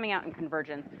just coming out in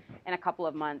Convergence in a couple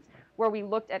of months, where we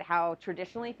looked at how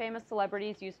traditionally famous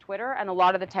celebrities use Twitter, and a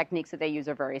lot of the techniques that they use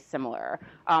are very similar.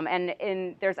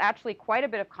 And there's actually quite a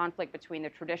bit of conflict between the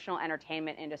traditional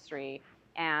entertainment industry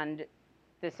and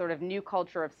this sort of new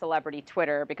culture of celebrity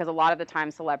Twitter, because a lot of the time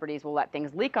celebrities will let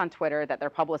things leak on Twitter that their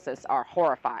publicists are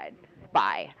horrified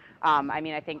by. I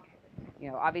mean, I think, you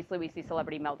know, obviously we see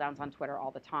celebrity meltdowns on Twitter all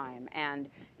the time, and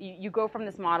you go from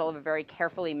this model of a very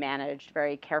carefully managed,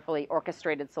 very carefully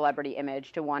orchestrated celebrity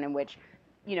image to one in which,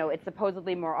 you know, it's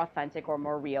supposedly more authentic or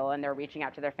more real, and they're reaching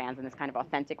out to their fans in this kind of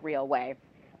authentic, real way.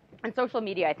 And social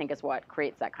media, I think, is what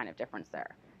creates that kind of difference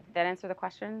there. Did that answer the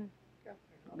question? Yeah,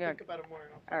 I'll think about it more.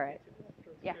 And All right.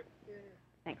 Yeah.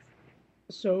 Thanks.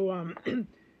 So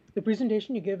the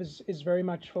presentation you give is very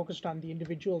much focused on the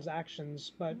individual's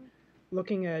actions, but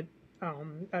looking at, I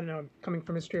don't know, coming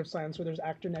from history of science where there's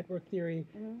actor network theory,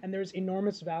 and there's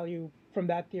enormous value from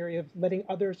that theory of letting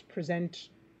others present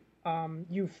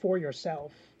you for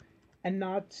yourself and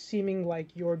not seeming like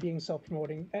you're being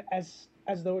self-promoting, as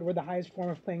though it were the highest form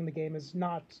of playing the game is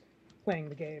not playing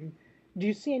the game. Do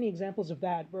you see any examples of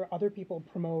that where other people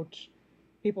promote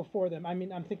people for them? I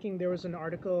mean, I'm thinking there was an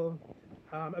article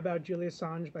about Julia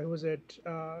Assange by, who was it,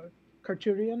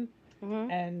 Carturian?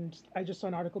 And I just saw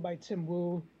an article by Tim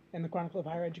Wu in the Chronicle of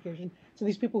Higher Education. So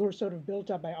these people who are sort of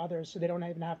built up by others so they don't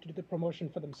even have to do the promotion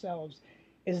for themselves.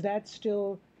 Is that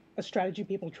still a strategy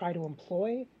people try to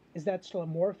employ? Is that still a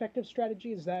more effective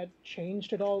strategy? Is that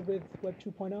changed at all with Web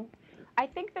 2.0? I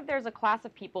think that there's a class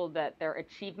of people that their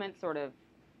achievements sort of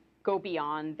go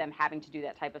beyond them having to do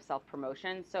that type of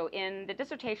self-promotion. So in the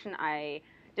dissertation, I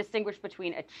distinguished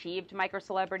between achieved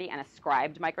microcelebrity and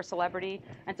ascribed microcelebrity.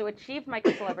 And so achieved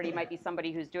microcelebrity might be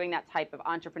somebody who's doing that type of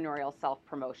entrepreneurial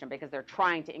self-promotion because they're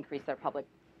trying to increase their public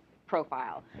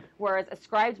profile. Whereas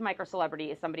ascribed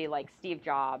microcelebrity is somebody like Steve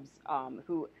Jobs,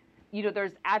 who, you know,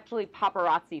 there's actually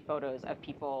paparazzi photos of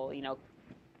people, you know,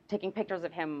 taking pictures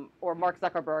of him, or Mark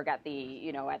Zuckerberg at the,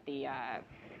 you know,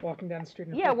 walking down the street.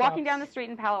 Walking down the street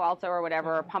in Palo Alto or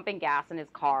whatever, pumping gas in his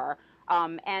car.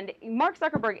 And Mark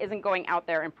Zuckerberg isn't going out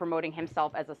there and promoting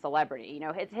himself as a celebrity. You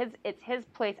know, it's his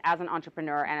place as an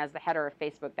entrepreneur and as the header of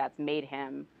Facebook that's made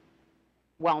him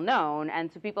well known,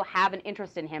 and so people have an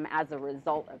interest in him as a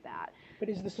result of that. But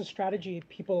is this a strategy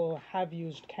people have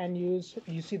used, can use?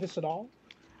 Do you see this at all?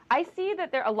 I see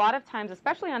that there a lot of times,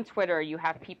 especially on Twitter, you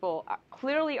have people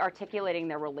clearly articulating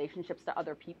their relationships to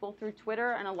other people through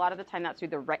Twitter, and a lot of the time that's through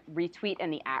the retweet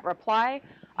and the @reply.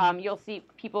 You'll see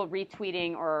people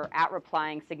retweeting or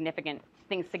 @replying significant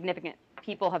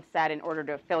people have said in order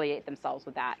to affiliate themselves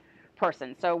with that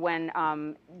person. So when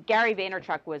Gary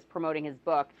Vaynerchuk was promoting his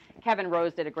book, Kevin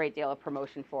Rose did a great deal of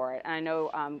promotion for it. And I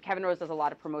know Kevin Rose does a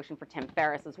lot of promotion for Tim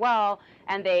Ferriss as well.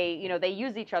 And they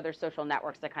use each other's social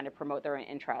networks to kind of promote their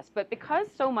interests. But because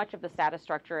so much of the status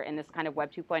structure in this kind of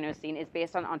Web 2.0 scene is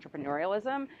based on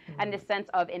entrepreneurialism and this sense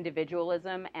of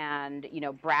individualism and,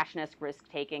 brashness,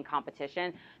 risk-taking,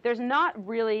 competition, there's not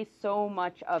really so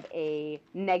much of a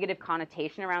negative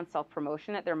connotation around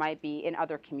self-promotion that there might be in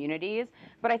other communities.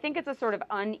 But I think it's a sort of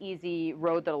uneasy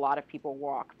road that a lot of people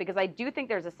walk, because I do think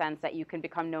there's a sense that you can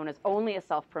become known as only a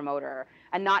self-promoter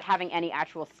and not having any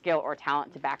actual skill or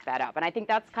talent to back that up. And I think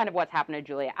that's kind of what's happened to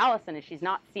Julia Allison, is she's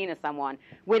not seen as someone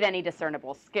with any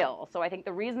discernible skill. So I think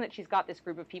the reason that she's got this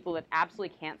group of people that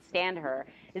absolutely can't stand her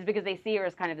is because they see her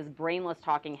as kind of this brainless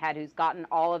talking head who's gotten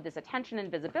all of this attention and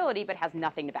visibility but has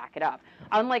nothing to back it up.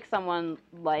 Unlike someone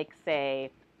like,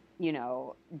 say,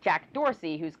 Jack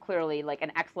Dorsey, who's clearly like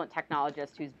an excellent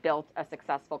technologist who's built a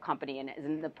successful company and is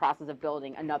in the process of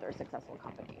building another successful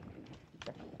company.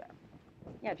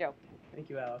 Yeah, Joe. Thank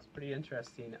you, Alice. Pretty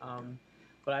interesting.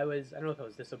 But I don't know if I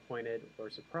was disappointed or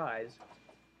surprised,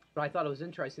 but I thought it was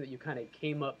interesting that you kind of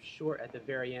came up short at the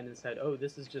very end and said, oh,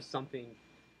 this is just something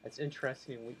that's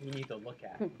interesting and we need to look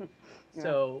at. Yeah.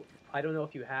 So I don't know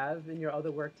if you have in your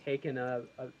other work taken a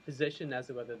position as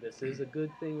to whether this is a good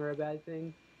thing or a bad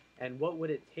thing. And what would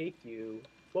it take for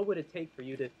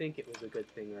you to think it was a good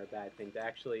thing or a bad thing, to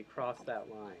actually cross that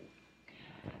line?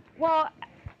 Well,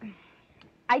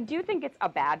 I do think it's a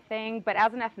bad thing, but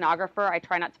as an ethnographer, I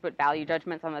try not to put value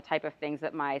judgments on the type of things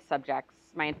that my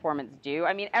informants do.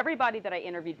 I mean, everybody that I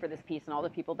interviewed for this piece and all the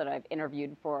people that I've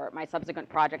interviewed for my subsequent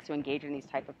projects who engage in these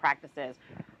type of practices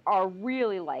are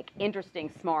really like interesting,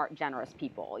 smart, generous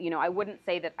people. I wouldn't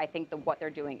say that I think that what they're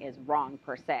doing is wrong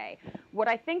per se. What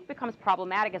I think becomes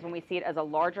problematic is when we see it as a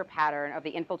larger pattern of the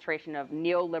infiltration of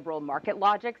neoliberal market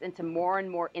logics into more and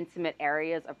more intimate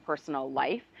areas of personal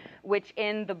life, which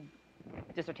in the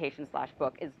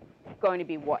dissertation/book is going to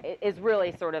be what is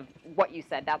really sort of what you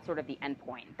said. That's sort of the end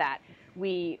point, that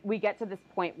we get to this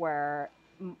point where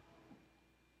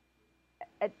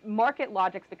market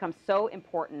logics become so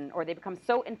important, or they become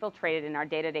so infiltrated in our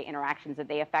day-to-day interactions that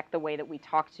they affect the way that we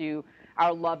talk to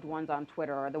our loved ones on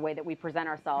Twitter, or the way that we present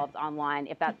ourselves online,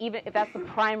 if that's the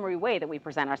primary way that we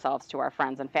present ourselves to our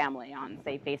friends and family on,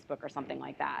 say, Facebook or something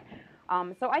like that.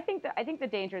 So I think the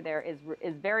danger there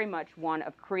is very much one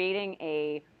of creating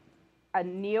a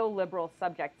neoliberal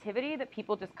subjectivity that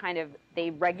people just kind of,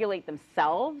 they regulate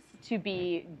themselves to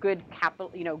be good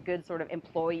good sort of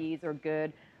employees or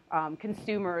good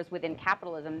consumers within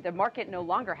capitalism. The market no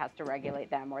longer has to regulate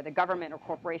them, or the government or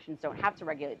corporations don't have to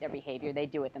regulate their behavior. They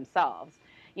do it themselves.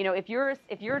 If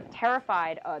you're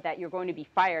terrified that you're going to be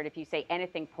fired if you say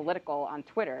anything political on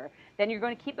Twitter, then you're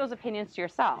going to keep those opinions to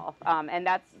yourself. And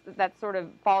that's sort of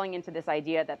falling into this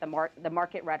idea that the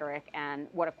market rhetoric and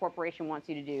what a corporation wants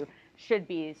you to do should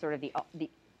be sort of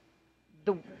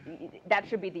that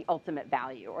should be the ultimate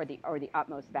value, or the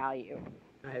utmost value.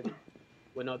 I had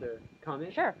one other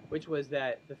comment, sure, which was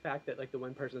that the fact that, like, the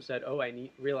one person said, "Oh,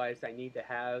 realized I need to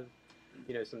have,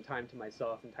 some time to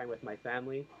myself and time with my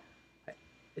family."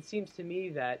 It seems to me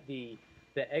that the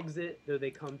exit, though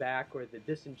they come back, or the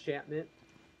disenchantment,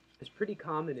 is pretty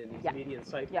common in these median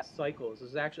cycles.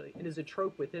 It is a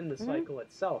trope within the cycle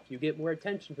itself. You get more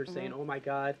attention for saying, "Oh my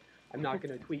God, I'm not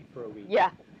going to tweet for a week."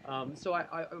 Yeah. So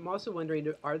I'm also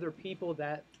wondering, are there people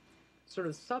that sort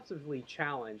of substantively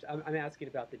challenge? I'm asking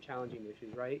about the challenging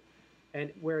issues, right? And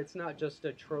where it's not just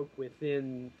a trope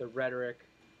within the rhetoric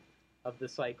of the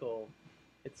cycle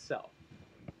itself.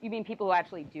 You mean people who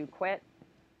actually do quit?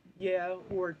 Yeah,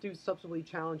 or do substantively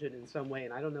challenge it in some way,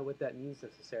 and I don't know what that means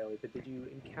necessarily, but did you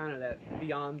encounter that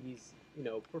beyond these,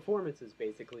 performances,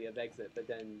 basically, of exit, but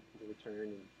then the return?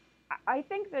 And I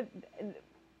think that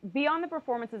beyond the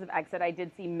performances of exit, I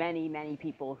did see many, many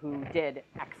people who did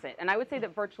exit. And I would say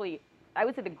that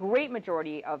the great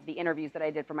majority of the interviews that I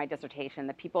did for my dissertation,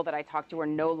 the people that I talked to are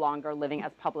no longer living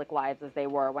as public lives as they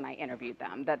were when I interviewed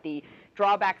them, that the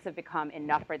drawbacks have become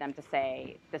enough for them to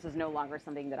say, this is no longer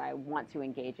something that I want to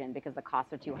engage in because the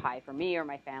costs are too high for me or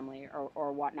my family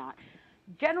or whatnot.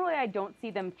 Generally, I don't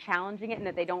see them challenging it, and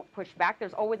that they don't push back.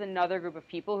 There's always another group of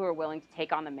people who are willing to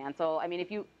take on the mantle. I mean,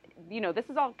 this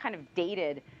is all kind of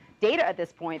dated data at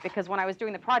this point, because when I was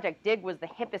doing the project, Dig was the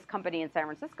hippest company in San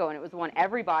Francisco, and it was the one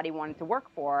everybody wanted to work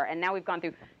for. And now we've gone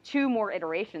through 2 more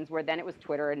iterations where then it was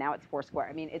Twitter and now it's Foursquare.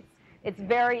 I mean, it's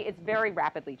very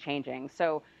rapidly changing.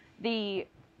 So the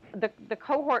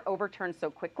cohort overturns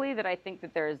so quickly that I think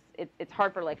that it's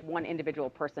hard for like one individual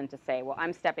person to say, well,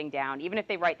 I'm stepping down, even if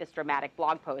they write this dramatic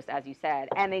blog post, as you said,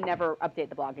 and they never update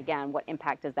the blog again. What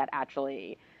impact does that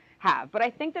actually have. But I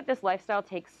think that this lifestyle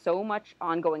takes so much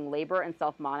ongoing labor and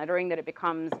self-monitoring that it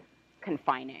becomes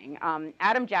confining.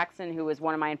 Adam Jackson, who was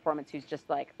one of my informants, who's just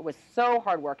like was so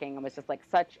hardworking and was just like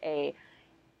such a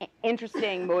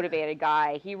interesting, motivated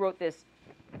guy. He wrote this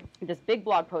big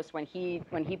blog post when he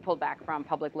pulled back from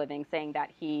public living, saying that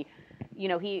he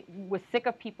was sick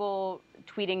of people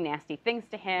tweeting nasty things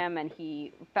to him, and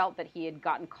he felt that he had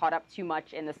gotten caught up too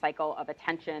much in the cycle of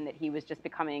attention, that he was just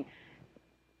becoming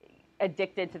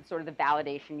addicted to sort of the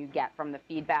validation you get from the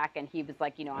feedback. And he was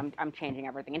like, I'm changing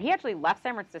everything. And he actually left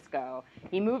San Francisco.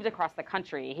 He moved across the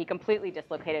country. He completely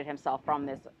dislocated himself from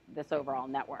this overall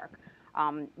network.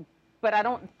 But I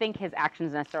don't think his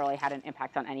actions necessarily had an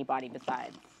impact on anybody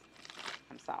besides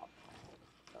himself.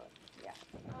 So, yeah.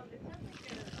 It sounds like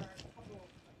there are a couple.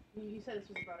 You said this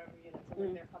was a broader review. It sounds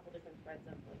like there are a couple different threads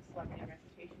of like celebrity and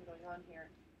reputation going on here.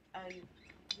 And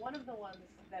one of the ones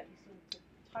that you seem to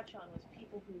touch on was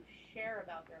people who share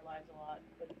about their lives a lot,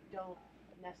 but don't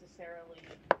necessarily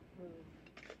move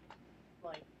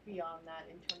like beyond that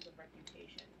in terms of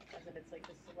reputation, as in it's like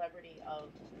the celebrity of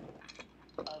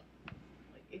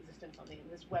like existence on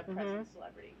this web presence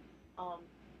celebrity.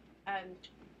 And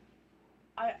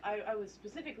I was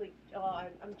specifically,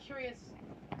 I'm curious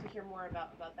to hear more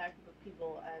about that group of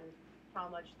people and how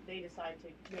much they decide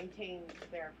to maintain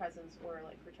their presence or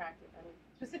like retract it. And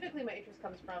specifically, my interest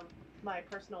comes from my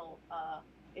personal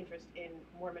interest in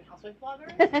Mormon housewife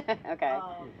bloggers. Okay.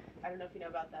 I don't know if you know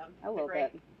about them. A little They're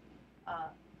great. bit.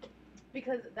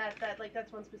 Because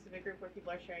that's one specific group where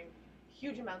people are sharing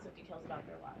huge amounts of details about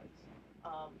their lives,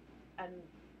 and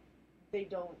they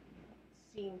don't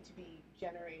seem to be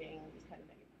generating these kind of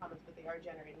negative comments, but they are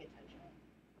generating attention.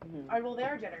 Well, they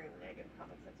are generating negative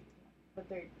comments, but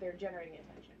they're generating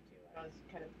attention too. And I was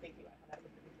kind of thinking about how that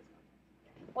would fit into this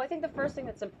context. Well, I think the first thing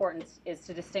that's important is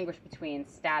to distinguish between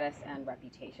status and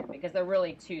reputation, because they're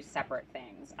really two separate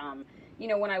things.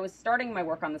 When I was starting my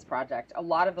work on this project, a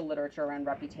lot of the literature around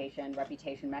reputation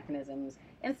mechanisms,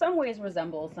 in some ways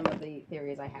resembles some of the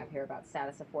theories I have here about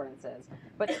status affordances.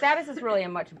 But status is really a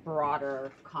much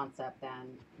broader concept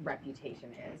than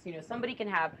reputation is. Somebody can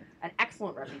have an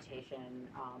excellent reputation,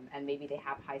 and maybe they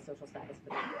have high social status,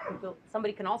 but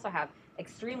somebody can also have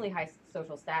extremely high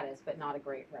social status, but not a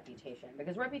great reputation.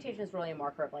 Because reputation is really a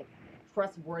marker of like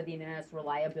trustworthiness,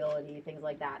 reliability, things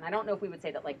like that. And I don't know if we would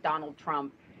say that like Donald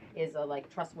Trump is a like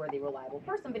trustworthy, reliable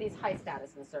person, but he's high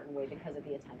status in a certain way because of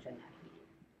the attention that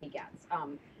he gets.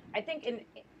 I think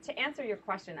to answer your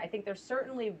question, I think there's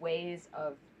certainly ways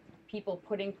of people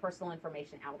putting personal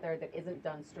information out there that isn't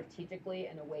done strategically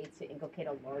in a way to inculcate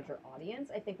a larger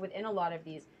audience. I think within a lot of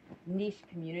these niche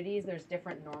communities, there's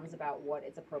different norms about what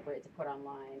it's appropriate to put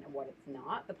online and what it's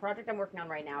not. The project I'm working on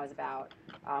right now is about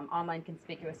online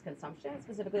conspicuous consumption,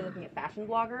 specifically looking at fashion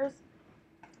bloggers.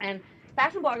 And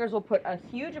fashion bloggers will put a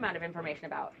huge amount of information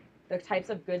about the types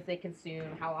of goods they consume,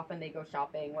 how often they go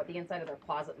shopping, what the inside of their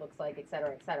closet looks like, et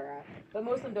cetera, et cetera. But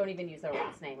most of them don't even use their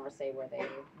last name or say where they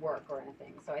work or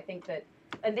anything. So I think that,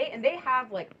 and they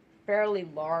have like fairly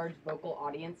large vocal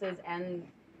audiences and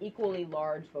equally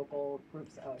large vocal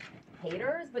groups of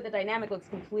haters, but the dynamic looks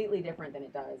completely different than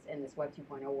it does in this Web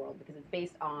 2.0 world, because it's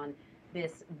based on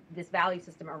this value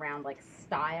system around like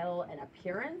style and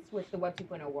appearance, which the Web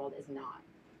 2.0 world is not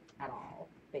at all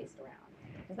based around.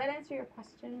 Does that answer your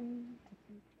question?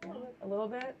 A little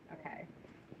bit? Okay.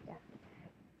 Yeah.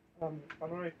 I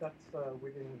don't know if that's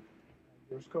within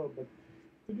your scope, but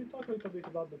could you talk a little bit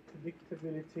about the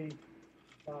predictability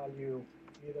value,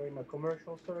 either in a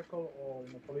commercial circle or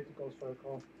in a political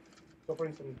circle? So, for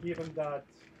instance, given that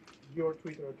your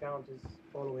Twitter account is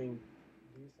following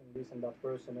this and that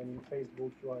person, and in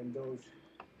Facebook you are in those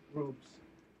groups,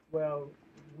 well,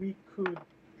 we could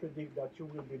predict that you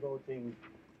will be voting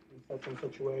in such and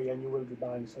such a way, and you will be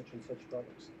buying such and such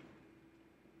products.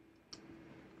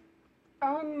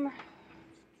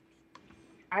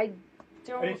 I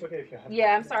don't. And it's okay if you have.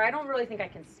 Yeah, I'm sorry. I don't really think I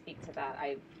can speak to that.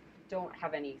 I don't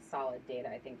have any solid data,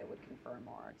 I think, that would confirm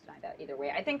or deny that either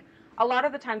way. I think a lot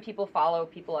of the time people follow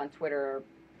people on Twitter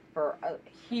for a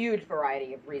huge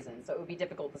variety of reasons. So it would be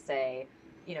difficult to say,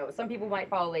 some people might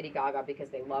follow Lady Gaga because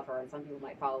they love her, and some people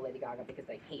might follow Lady Gaga because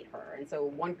they hate her. And so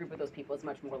one group of those people is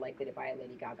much more likely to buy a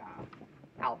Lady Gaga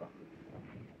album.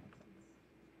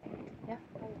 Yeah.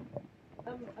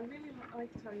 I really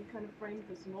liked how you kind of framed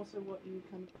this, and also what you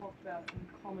kind of talked about in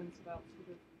comments about sort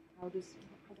of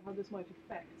how this might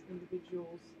affect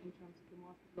individuals in terms of the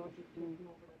market logic taking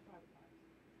over their private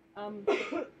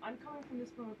lives. I'm coming from this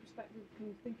from a perspective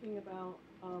of thinking about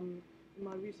in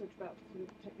my research about sort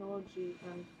of technology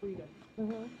and freedom,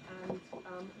 and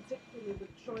particularly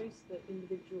the choice that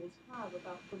individuals have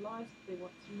about the lives that they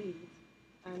want to lead,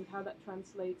 and how that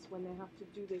translates when they have to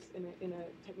do this in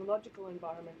a technological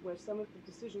environment where some of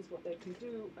the decisions, what they can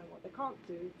do and what they can't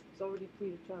do, is already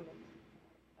predetermined.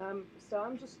 So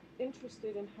I'm just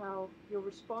interested in how your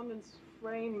respondents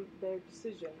frame their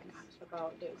decisions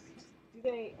about this. Do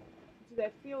they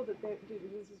feel that this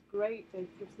is great, it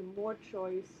gives them more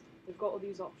choice, they've got all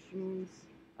these options,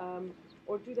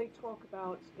 or do they talk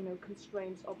about,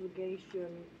 constraints, obligation?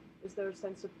 Is there a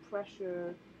sense of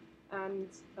pressure, and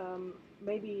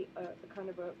maybe a kind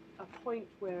of a point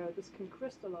where this can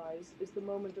crystallize is the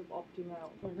moment of opting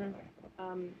out?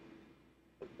 Mm-hmm.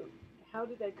 How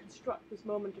do they construct this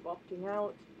moment of opting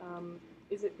out?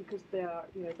 Is it because they're,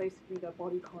 basically their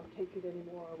body can't take it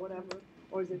anymore or whatever,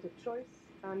 or is it a choice?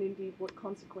 And indeed, what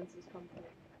consequences come from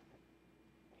it?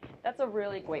 That's a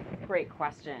really great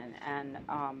question, and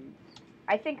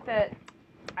I think that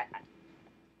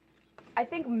I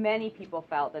think many people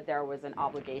felt that there was an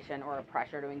obligation or a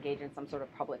pressure to engage in some sort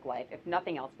of public life, if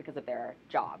nothing else because of their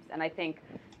jobs. And I think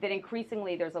that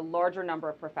increasingly there's a larger number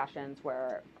of professions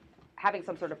where having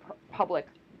some sort of public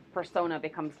persona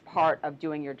becomes part of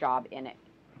doing your job in it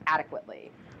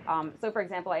adequately. So, for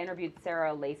example, I interviewed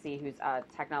Sarah Lacey, who's a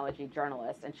technology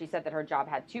journalist, and she said that her job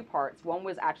had two parts. One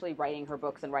was actually writing her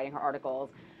books and writing her articles,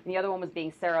 and the other one was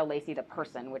being Sarah Lacey the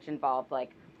person, which involved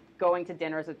like going to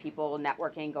dinners with people,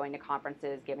 networking, going to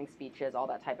conferences, giving speeches, all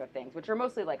that type of things, which are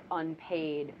mostly like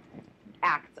unpaid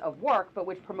acts of work, but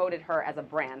which promoted her as a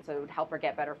brand. So it would help her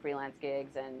get better freelance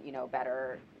gigs and,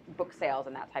 better book sales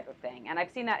and that type of thing. And I've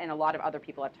seen that in a lot of other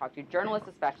people I've talked to, journalists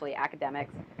especially,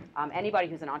 academics, anybody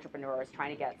who's an entrepreneur is trying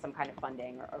to get some kind of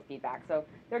funding or feedback. So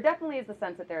there definitely is the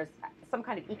sense that there's some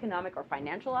kind of economic or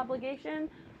financial obligation.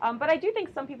 But I do think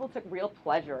some people took real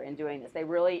pleasure in doing this. They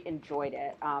really enjoyed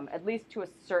it, at least to a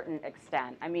certain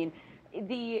extent. I mean,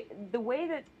 the way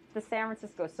that the San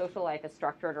Francisco social life is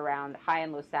structured around high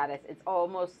and low status, it's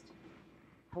almost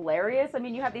hilarious. I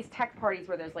mean, you have these tech parties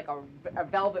where there's like a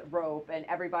velvet rope and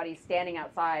everybody's standing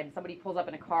outside and somebody pulls up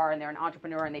in a car and they're an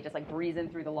entrepreneur and they just like breeze in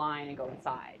through the line and go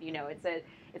inside.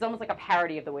 It's almost like a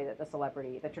parody of the way that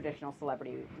the traditional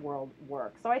celebrity world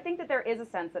works. So I think that there is a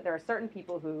sense that there are certain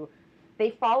people who they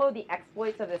follow the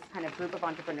exploits of this kind of group of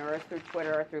entrepreneurs through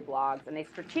Twitter or through blogs, and they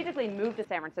strategically moved to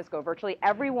San Francisco. Virtually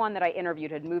everyone that I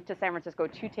interviewed had moved to San Francisco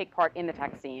to take part in the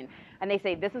tech scene, and they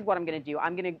say, this is what I'm going to do.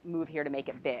 I'm going to move here to make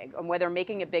it big. And whether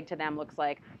making it big to them looks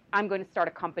like, I'm going to start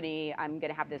a company, I'm going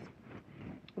to have this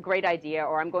great idea,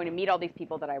 or I'm going to meet all these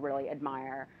people that I really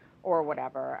admire, or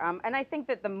whatever. And I think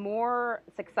that the more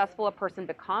successful a person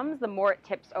becomes, the more it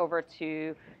tips over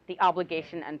to the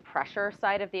obligation and pressure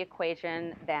side of the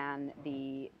equation than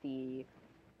the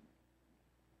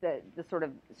sort of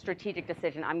strategic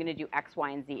decision, I'm going to do X, Y,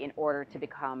 and Z in order to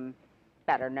become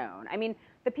better known. I mean,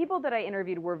 the people that I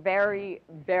interviewed were very,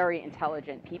 very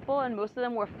intelligent people, and most of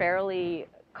them were fairly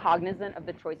cognizant of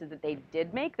the choices that they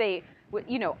did make.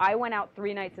 I went out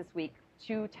 3 nights this week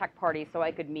to tech parties so I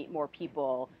could meet more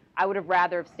people. I would have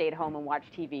rather have stayed home and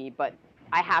watched TV, but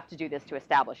I have to do this to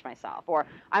establish myself. Or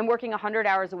I'm working 100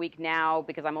 hours a week now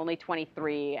because I'm only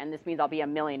 23, and this means I'll be a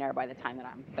millionaire by the time that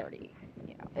I'm 30.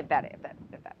 If that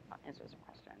answers your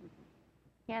question.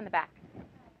 Yeah, in the back.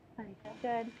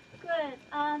 Good. Good.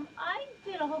 I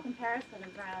did a whole comparison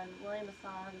around William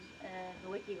Assange and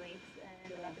the WikiLeaks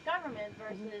and about the government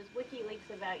versus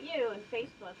WikiLeaks about you and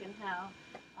Facebook and how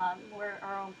we're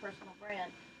our own personal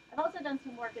brand. I've also done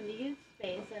some work in the youth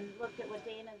space and looked at what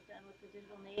Dana's done with the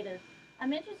digital natives.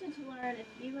 I'm interested to learn if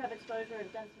you have exposure or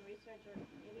done some research, or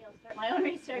maybe I'll start my own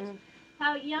research,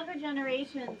 how younger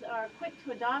generations are quick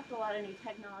to adopt a lot of new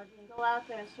technology and go out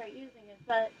there and start using it,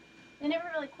 but they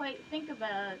never really quite think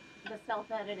about the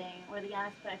self-editing or the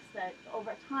aspects that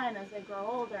over time as they grow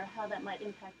older, how that might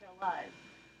impact their lives.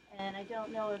 And I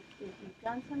don't know if you've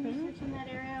done some research in that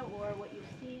area or what you've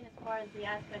seen as far as the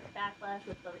aspects backlash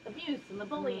with the abuse and the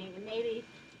bullying and maybe,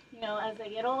 as they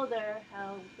get older,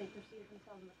 how they perceive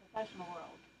themselves in the professional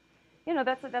world.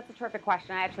 That's a terrific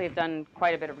question. I actually have done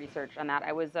quite a bit of research on that.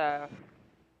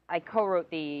 I co-wrote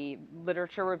the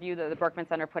literature review that the Berkman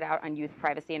Center put out on youth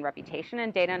privacy and reputation,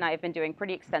 and Dana and I have been doing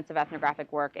pretty extensive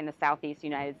ethnographic work in the Southeast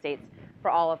United States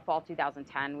for all of fall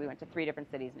 2010. We went to 3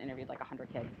 different cities and interviewed like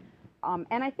 100 kids.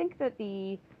 And I think that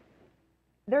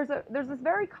there's this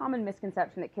very common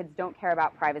misconception that kids don't care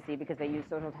about privacy because they use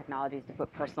social technologies to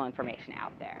put personal information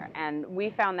out there. And we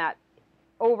found that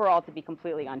overall to be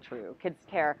completely untrue. Kids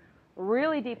care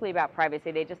really deeply about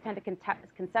privacy. They just tend to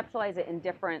conceptualize it in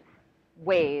different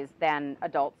ways than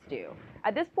adults do.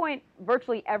 At this point,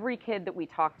 virtually every kid that we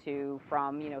talk to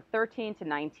from 13 to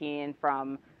 19,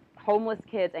 from homeless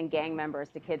kids and gang members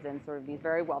to kids in sort of these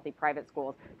very wealthy private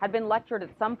schools had been lectured at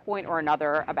some point or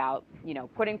another about,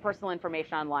 putting personal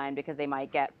information online because they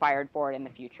might get fired for it in the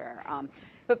future.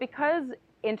 But because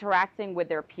interacting with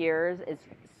their peers is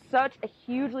such a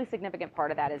hugely significant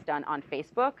part of that is done on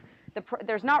Facebook,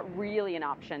 there's not really an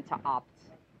option to opt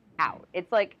out.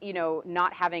 It's like,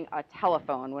 not having a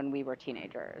telephone when we were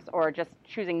teenagers, or just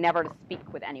choosing never to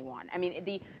speak with anyone. I mean,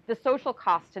 the social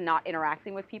costs to not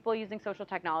interacting with people using social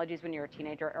technologies when you're a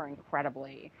teenager are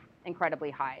incredibly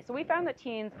high. So we found that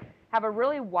teens have a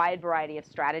really wide variety of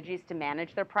strategies to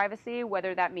manage their privacy,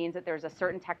 whether that means that there's a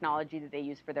certain technology that they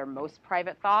use for their most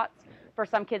private thoughts. For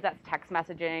some kids, that's text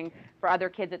messaging. For other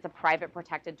kids, it's a private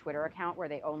protected Twitter account where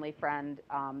they only friend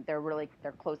their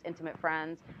close, intimate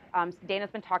friends. Dana's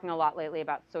been talking a lot lately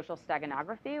about social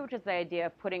steganography, which is the idea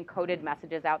of putting coded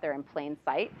messages out there in plain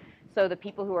sight. So the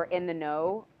people who are in the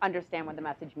know understand what the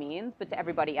message means, but to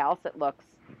everybody else, it looks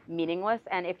meaningless.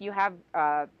 And if you've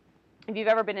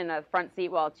ever been in a front seat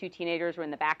while two teenagers were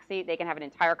in the back seat, they can have an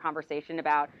entire conversation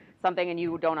about something and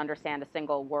you don't understand a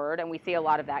single word. And we see a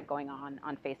lot of that going on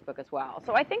Facebook as well.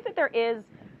 So I think that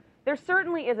there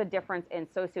certainly is a difference in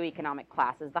socioeconomic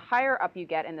classes. The higher up you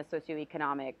get in the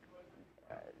socioeconomic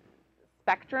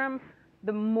spectrum,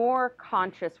 the more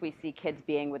conscious we see kids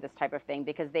being with this type of thing,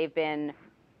 because they've been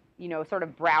sort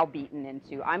of browbeaten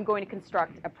into, I'm going to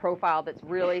construct a profile that's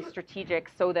really strategic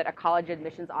so that a college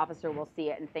admissions officer will see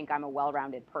it and think I'm a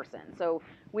well-rounded person. So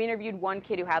we interviewed one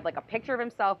kid who had like a picture of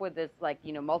himself with this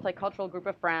multicultural group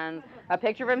of friends, a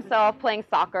picture of himself playing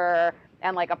soccer,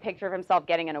 and like a picture of himself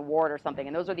getting an award or something.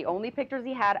 And those are the only pictures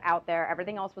he had out there.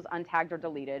 Everything else was untagged or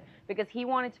deleted because he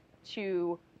wanted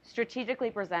to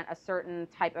strategically present a certain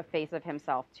type of face of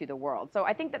himself to the world. So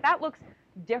I think that looks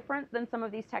different than some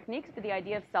of these techniques, but the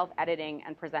idea of self-editing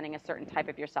and presenting a certain type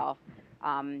of yourself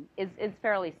is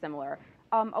fairly similar.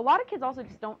 A lot of kids also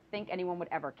just don't think anyone would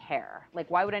ever care.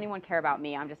 Like, why would anyone care about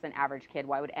me? I'm just an average kid.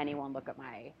 Why would anyone look at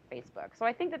my Facebook? So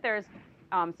I think that there's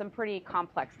some pretty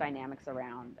complex dynamics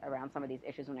around some of these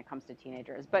issues when it comes to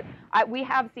teenagers. But we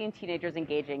have seen teenagers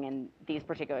engaging in these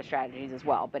particular strategies as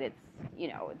well, but it's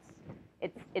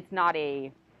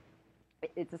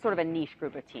a sort of a niche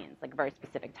group of teens, like a very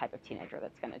specific type of teenager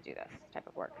that's going to do this type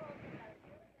of work.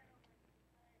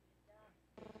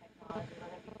 Technology,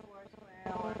 whether it be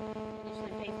Foursquare or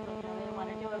initially Facebook, they didn't want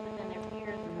to do it, but then their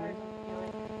peers encouraged them to do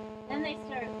it. Then they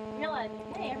start realizing,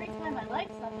 hey, every time I like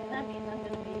something, that means I'm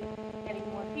going to be getting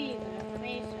more feeds and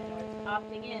information, or it's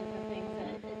opting in for things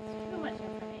that it's too much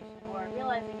information, or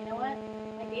realizing, you know what,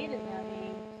 my data is now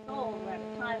being sold, where at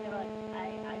the time they were like,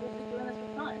 I was just doing this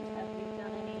for fun. Have you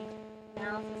done any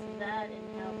analysis of that and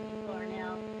how people are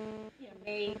now,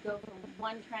 may go from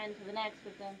one trend to the next,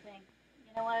 but then think,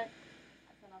 you know what,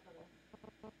 that's enough of this,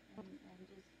 and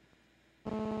just.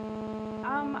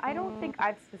 I don't think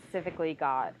I've specifically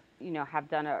have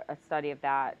done a study of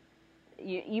that.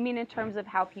 You mean in terms of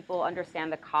how people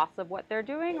understand the costs of what they're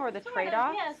doing, or the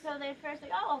trade-offs? Yeah, so they first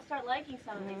think, I'll start liking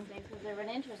some of these things because they're of an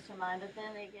interest of mine, but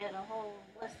then they get a whole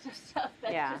list of stuff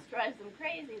that just drives them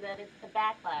crazy, that it's the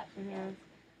backlash against.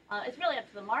 It's really up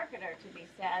to the marketer to be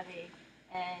savvy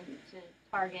and to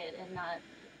target and not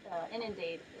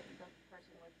inundate the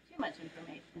person with too much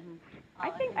information.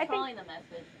 Controlling the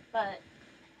message, but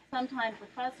sometimes the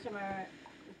customer,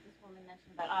 as this woman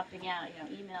mentioned about opting out,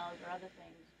 emails or other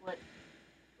things, what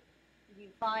you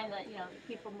find that,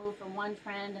 people move from one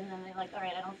trend and then they're like, all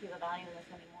right, I don't see the value in this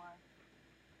anymore.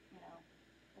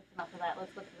 That's enough of that.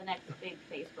 Let's look for the next big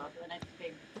Facebook or the next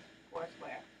big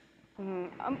Foursquare.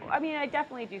 I mean, I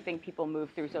definitely do think people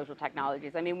move through social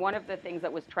technologies. I mean, one of the things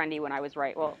that was trendy when I was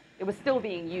it was still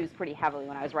being used pretty heavily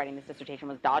when I was writing this dissertation,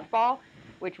 was dodgeball,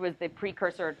 which was the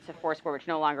precursor to Foursquare, which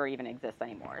no longer even exists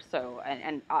anymore. So,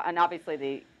 and obviously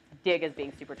the Dig as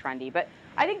being super trendy. But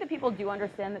I think that people do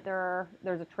understand that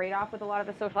there's a trade-off with a lot of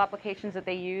the social applications that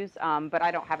they use, but I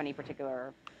don't have any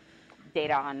particular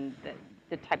data on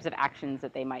the types of actions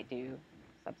that they might do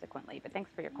subsequently. But thanks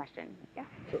for your question. Yeah.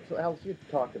 So Alice, you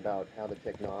talked about how the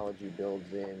technology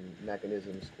builds in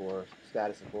mechanisms for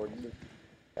status affordances.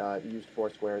 You used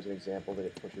Foursquare as an example, that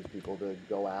it pushes people to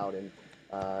go out and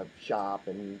shop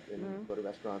and go to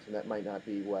restaurants, and that might not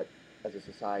be what, as a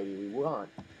society, we want.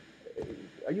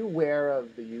 Are you aware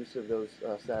of the use of those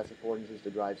status affordances to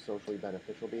drive socially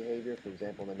beneficial behavior, for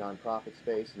example, in the nonprofit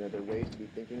space? And are there ways to be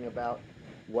thinking about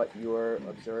what you're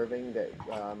observing that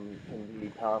can be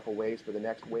powerful ways for the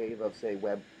next wave of, say,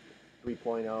 Web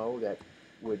 3.0 that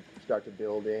would start to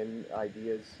build in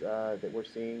ideas that we're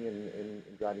seeing in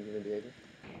driving human behavior?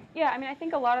 Yeah, I mean, I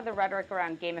think a lot of the rhetoric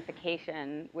around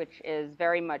gamification, which is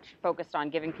very much focused on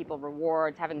giving people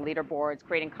rewards, having leaderboards,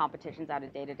 creating competitions out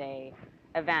of day-to-day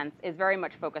events, is very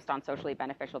much focused on socially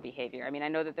beneficial behavior. I mean, I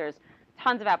know that there's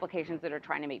tons of applications that are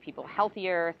trying to make people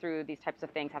healthier through these types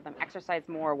of things, have them exercise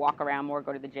more, walk around more,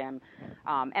 go to the gym.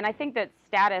 And I think that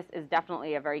status is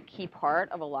definitely a very key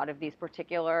part of a lot of these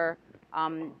particular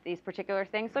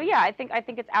things. So yeah, I think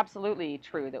it's absolutely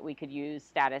true that we could use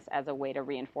status as a way to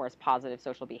reinforce positive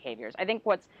social behaviors. I think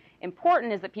what's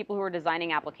important is that people who are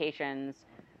designing applications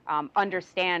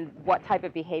understand what type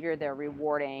of behavior they're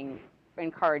rewarding,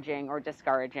 encouraging, or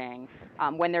discouraging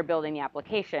when they're building the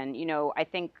application. You know, I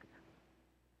think.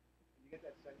 You get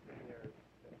that sense in there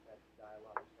that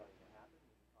dialogue is starting to happen.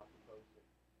 Off the post at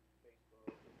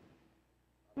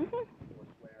Facebook,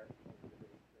 Foursquare.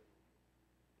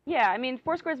 Yeah, I mean,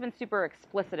 Foursquare's been super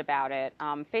explicit about it.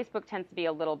 Facebook tends to be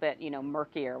a little bit,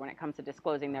 murkier when it comes to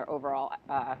disclosing their overall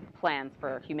plans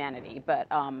for humanity. But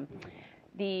I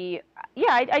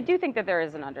do think that there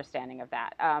is an understanding of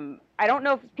that. I don't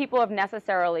know if people have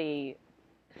necessarily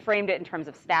framed it in terms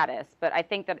of status, but I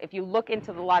think that if you look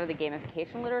into a lot of the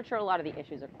gamification literature, a lot of the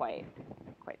issues are quite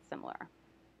similar.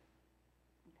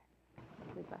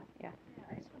 Okay. Yeah.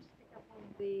 I just want to pick up on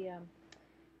the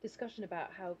discussion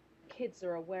about how kids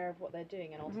are aware of what they're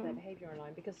doing and also their behavior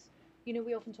online, because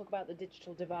we often talk about the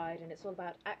digital divide, and it's all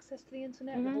about access to the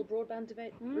internet. The whole broadband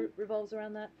debate revolves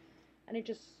around that, and it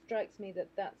just strikes me that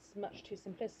that's much too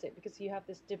simplistic, because you have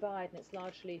this divide, and it's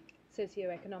largely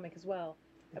socioeconomic as well,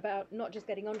 about not just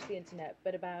getting onto the internet,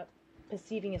 but about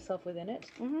perceiving yourself within it,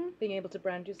 being able to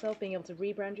brand yourself, being able to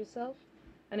rebrand yourself.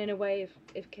 And in a way,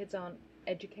 if kids aren't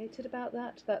educated about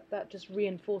that just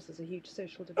reinforces a huge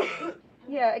social divide.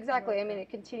 Yeah, exactly. I mean, it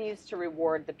continues to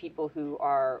reward the people who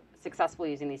are successful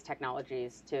using these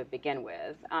technologies to begin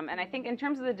with. And I think in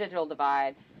terms of the digital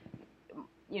divide,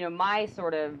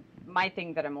 my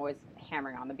thing that I'm always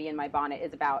hammering on, the bee in my bonnet,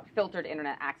 is about filtered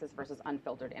internet access versus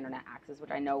unfiltered internet access,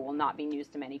 which I know will not be news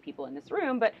to many people in this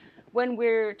room. But when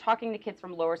we're talking to kids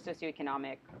from lower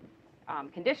socioeconomic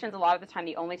conditions, a lot of the time,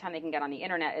 the only time they can get on the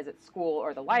internet is at school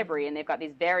or the library, and they've got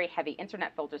these very heavy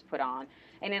internet filters put on.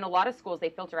 And in a lot of schools, they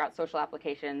filter out social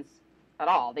applications at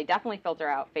all. They definitely filter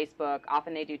out Facebook.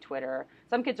 Often they do Twitter.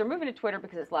 Some kids are moving to Twitter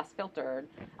because it's less filtered.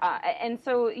 And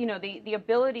so, the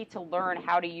ability to learn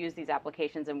how to use these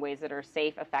applications in ways that are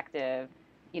safe, effective,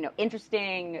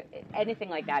 interesting, anything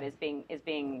like that is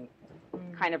being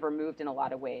kind of removed in a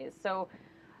lot of ways. So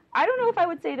I don't know if I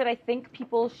would say that I think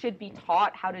people should be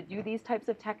taught how to do these types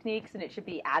of techniques and it should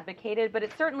be advocated, but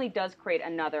it certainly does create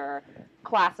another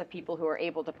class of people who are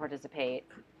able to participate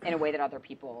in a way that other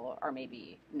people are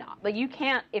maybe not. Like, you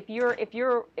can't, if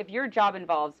your job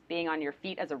involves being on your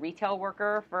feet as a retail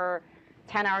worker for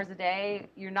 10 hours a day,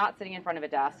 you're not sitting in front of a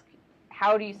desk.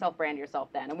 How do you self-brand yourself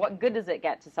then? And what good does it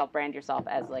get to self-brand yourself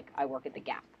as, like, I work at the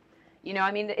Gap?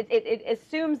 I mean, it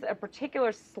assumes a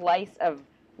particular slice of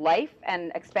life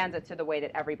and expands it to the way that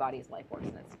everybody's life works.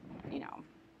 And it's,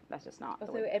 that's just not.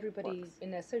 Also, everybody in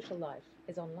their social life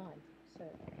is online. So.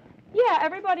 Yeah,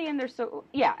 everybody in their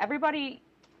everybody.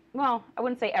 Well, I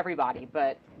wouldn't say everybody,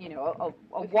 but a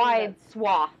wide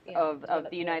swath of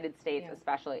the United States,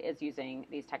 especially, is using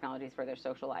these technologies for their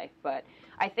social life. But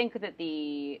I think that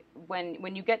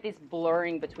when you get this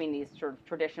blurring between these sort of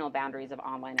traditional boundaries of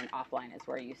online and offline is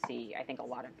where you see, I think, a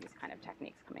lot of these kind of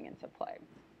techniques coming into play.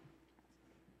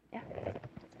 Yeah.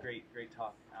 Great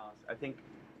talk, Alice. I think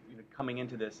coming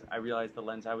into this, I realized the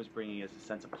lens I was bringing is a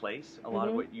sense of place. A lot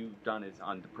of what you've done is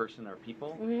on the person or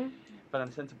people, but on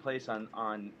a sense of place,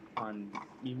 on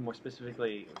even more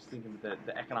specifically, I was thinking of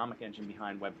the economic engine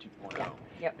behind Web 2.0.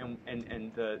 Yep.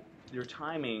 And your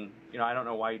timing. I don't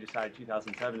know why you decided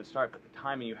 2007 to start, but the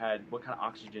timing you had. What kind of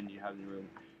oxygen do you have in the room?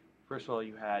 First of all,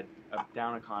 you had a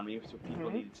down economy, so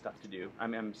people needed stuff to do.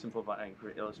 I'm simplifying for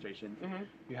illustration.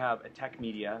 You have a tech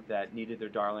media that needed their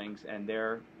darlings and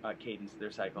their cadence,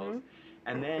 their cycles.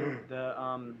 And then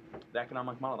the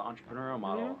economic model, the entrepreneurial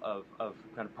model of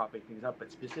kind of propping things up. But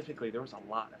specifically, there was a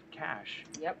lot of cash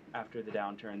after the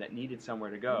downturn that needed somewhere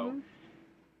to go.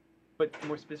 But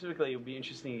more specifically, it would be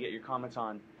interesting to get your comments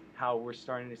on how we're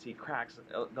starting to see cracks.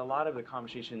 A lot of the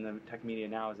conversation in the tech media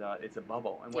now is it's a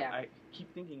bubble. And what I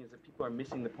keep thinking is that people are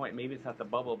missing the point. Maybe it's not the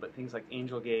bubble, but things like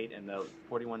Angelgate and the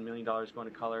 $41 million going to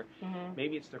color.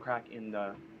 Maybe it's the crack in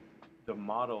the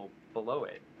model below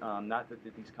it. Not that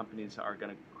these companies are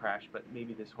going to crash, but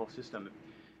maybe this whole system.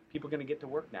 People are going to get to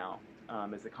work now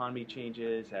as the economy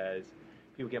changes, as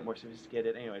people get more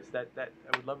sophisticated. Anyways, that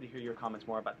I would love to hear your comments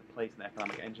more about the place and the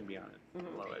economic engine beyond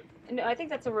it. Below it. No, I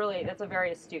think that's a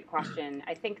very astute question.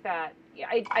 I think that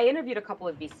I interviewed a couple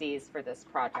of VCs for this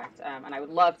project, and I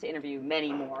would love to interview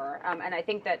many more. And I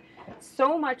think that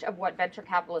so much of what venture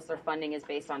capitalists are funding is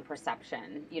based on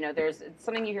perception. You know, there's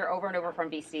something you hear over and over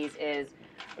from VCs is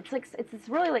it's this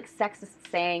really like sexist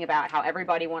saying about how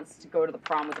everybody wants to go to the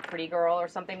prom with a pretty girl or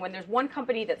something. When there's one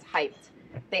company that's hyped,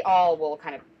 they all will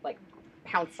kind of like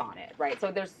pounce on it, right?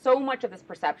 So there's so much of this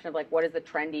perception of like what is the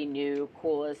trendy, new,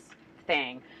 coolest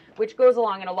thing, which goes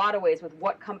along in a lot of ways with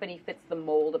what company fits the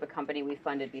mold of a company we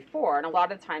funded before. And a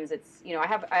lot of times it's, you know, I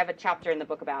have a chapter in the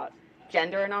book about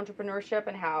gender and entrepreneurship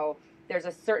and how there's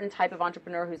a certain type of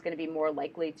entrepreneur who's going to be more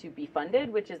likely to be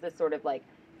funded, which is this sort of like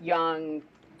young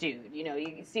dude. You know,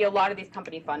 you see a lot of these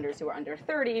company funders who are under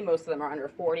 30, most of them are under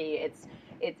 40.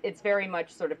 It's very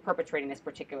much sort of perpetrating this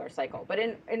particular cycle. But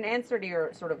in answer to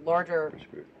your sort of larger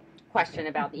question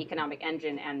about the economic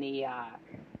engine and the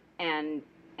and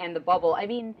the bubble, I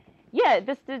mean, yeah,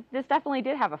 this definitely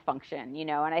did have a function, you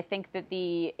know, and I think that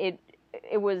it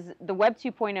was the Web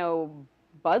 2.0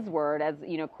 buzzword, as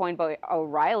you know, coined by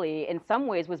O'Reilly, in some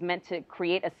ways was meant to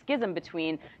create a schism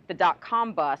between the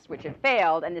dot-com bust, which had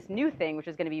failed, and this new thing, which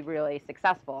is going to be really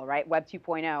successful, right? Web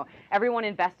 2.0. Everyone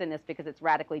invests in this because it's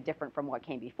radically different from what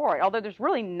came before it. Although there's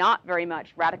really not very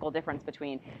much radical difference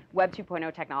between Web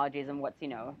 2.0 technologies and what's, you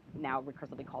know, now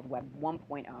recursively called Web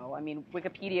 1.0. I mean,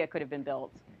 Wikipedia could have been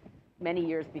built many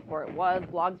years before it was.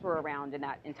 Blogs were around in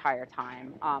that entire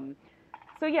time.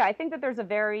 So yeah, I think that there's a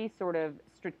very sort of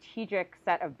strategic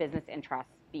set of business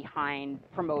interests behind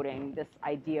promoting this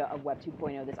idea of Web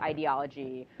 2.0, this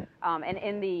ideology. And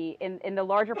in the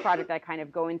larger project, I kind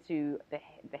of go into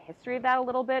the history of that a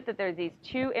little bit, that there's these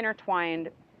two intertwined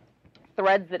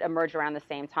threads that emerge around the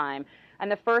same time.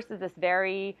 And the first is this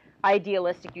very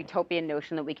idealistic utopian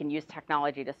notion that we can use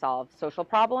technology to solve social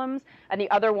problems. And the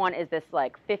other one is this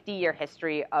like 50-year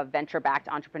history of venture-backed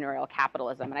entrepreneurial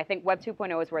capitalism. And I think Web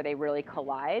 2.0 is where they really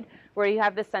collide, where you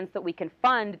have the sense that we can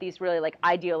fund these really like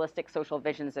idealistic social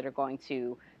visions that are going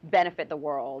to benefit the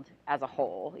world as a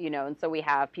whole, you know. And so we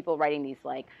have people writing these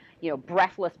like, you know,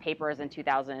 breathless papers in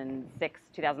 2006,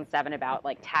 2007 about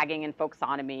like tagging and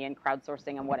folksonomy and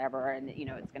crowdsourcing and whatever, and you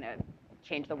know, it's going to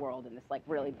change the world in this like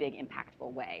really big,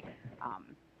 impactful way.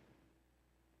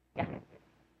 Yeah.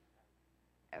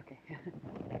 Okay.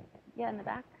 Yeah, in the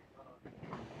back.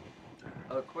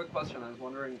 A quick question. I was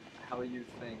wondering how you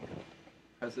think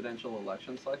presidential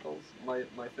election cycles might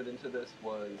fit into this.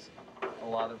 Was a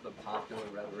lot of the popular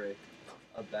rhetoric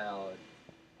about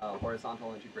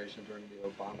horizontal integration during the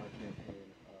Obama campaign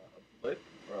a blip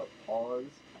or a pause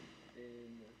in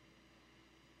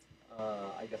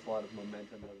I guess a lot of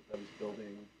momentum that was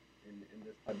building in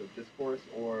this type of discourse,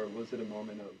 or was it a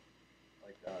moment of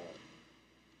like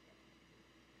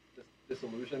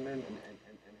disillusionment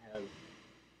and has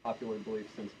popular belief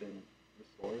since been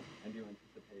restored? And do you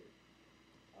anticipate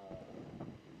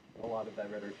a lot of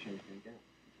that rhetoric changing again?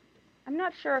 I'm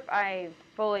not sure if I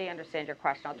fully understand your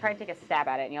question. I'll try to take a stab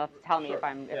at it, and you'll have to tell me Sure.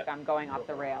 if I'm going off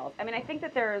the rails. I mean, I think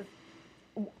that there's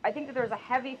a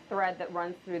heavy thread that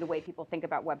runs through the way people think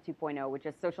about Web 2.0, which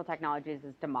is social technologies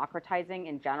is democratizing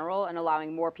in general and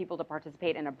allowing more people to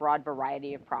participate in a broad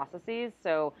variety of processes.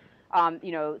 So,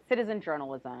 you know, citizen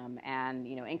journalism and,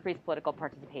 you know, increased political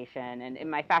participation. And in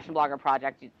my fashion blogger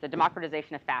project, it's the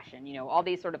democratization of fashion, you know, all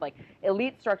these sort of like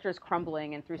elite structures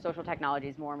crumbling, and through social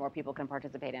technologies, more and more people can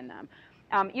participate in them.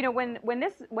 You know, when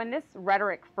this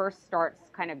rhetoric first starts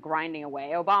kind of grinding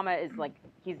away, Obama is like,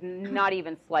 he's not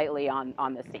even slightly on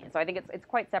the scene. So I think it's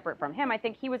quite separate from him. I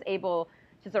think he was able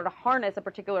to sort of harness a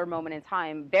particular moment in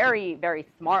time very, very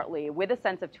smartly with a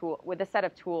set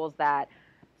of tools that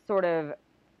sort of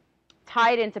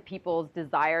tied into people's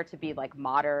desire to be like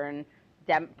modern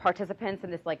participants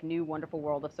in this like new wonderful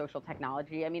world of social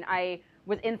technology. I mean, I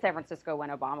was in San Francisco when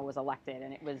Obama was elected,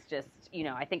 and it was just, you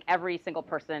know, I think every single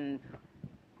person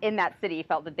in that city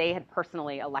felt that they had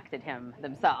personally elected him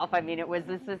themselves. I mean, it was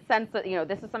this sense that, you know,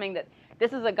 this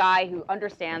is a guy who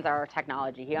understands our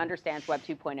technology. He understands Web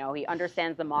 2.0. He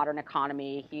understands the modern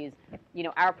economy. He's, you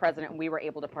know, our president, and we were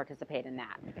able to participate in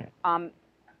that.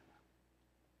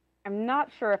 I'm not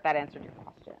sure if that answered your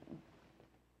question.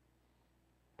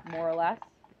 More or less?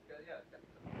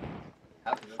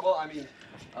 Yeah. Well, I mean,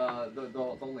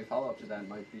 the only follow-up to that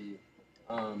might be,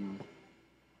 you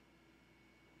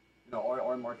know,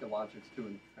 are market logics too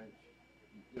entrenched?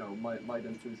 You know, might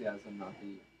enthusiasm not be,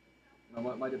 you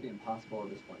know, might it be impossible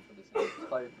at this point for the same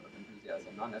type of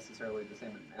enthusiasm, not necessarily the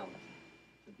same amount,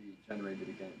 to be generated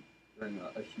again during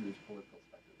a huge political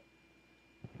spectacle?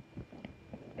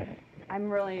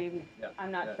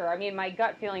 I'm not sure. I mean, my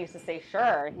gut feeling is to say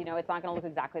sure. You know, it's not going to look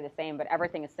exactly the same, but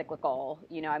everything is cyclical.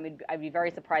 You know, I mean, I'd be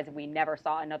very surprised if we never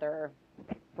saw another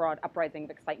broad uprising of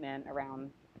excitement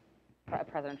around a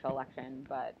presidential election,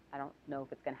 but I don't know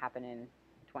if it's going to happen in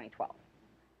 2012.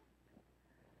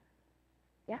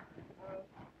 Yeah.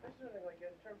 Like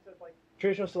in terms of like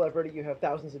traditional celebrity, you have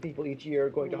thousands of people each year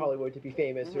going to Hollywood to be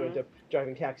famous who end up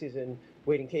driving taxis and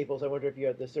waiting tables. I wonder if you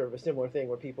had this sort of a similar thing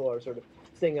where people are sort of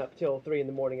staying up till 3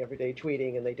 a.m. every day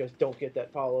tweeting, and they just don't get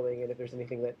that following. And if there's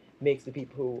anything that makes the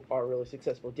people who are really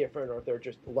successful different, or if they're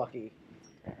just lucky.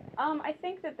 I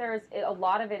think that there's a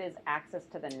lot of it is access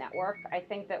to the network. I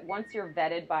think that once you're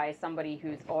vetted by somebody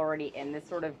who's already in this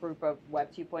sort of group of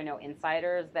Web 2.0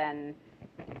 insiders, then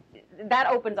that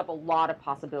opens up a lot of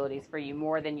possibilities for you,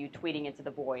 more than you tweeting into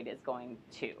the void is going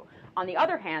to. On the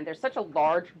other hand, there's such a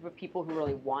large group of people who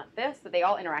really want this that they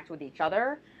all interact with each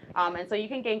other. And so you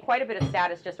can gain quite a bit of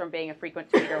status just from being a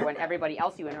frequent tweeter when everybody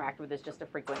else you interact with is just a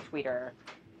frequent tweeter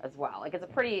as well. Like it's a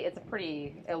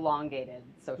pretty elongated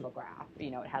social graph.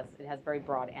 You know, it has very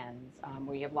broad ends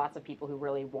where you have lots of people who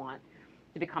really want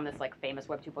to become this like famous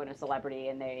Web 2.0 celebrity,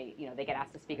 and they get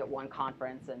asked to speak at one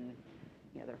conference, and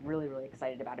they're really, really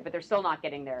excited about it, but they're still not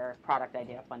getting their product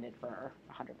idea funded for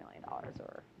 $100 million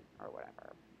or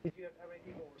whatever. Did you have how many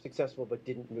people were successful but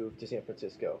didn't move to San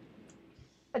Francisco?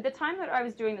 At the time that I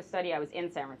was doing the study, I was in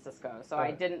San Francisco, so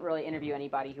I didn't really interview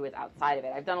anybody who was outside of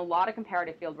it. I've done a lot of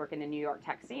comparative fieldwork in the New York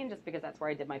tech scene, just because that's where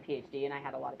I did my PhD and I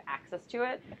had a lot of access to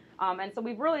it. And so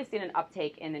we've really seen an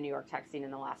uptake in the New York tech scene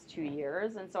in the last 2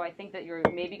 years. And so I think that you're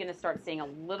maybe going to start seeing a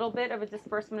little bit of a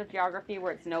disbursement of geography,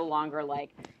 where it's no longer like,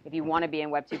 if you want to be in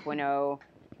Web 2.0,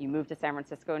 you move to San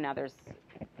Francisco. Now there's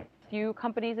few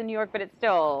companies in New York, but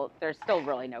there's still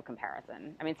really no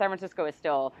comparison. I mean, San Francisco is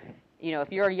still,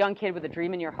 if you're a young kid with a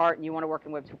dream in your heart and you want to work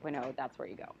in Web 2.0, that's where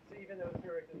you go. So even though it's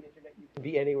theoretically the internet, you can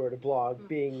be anywhere to blog,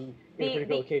 being in a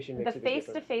particular location makes a big difference.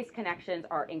 The face-to-face connections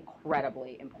are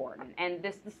incredibly important, and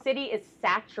the city is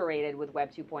saturated with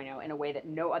Web 2.0 in a way that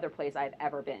no other place I've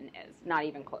ever been is, not